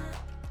QBC.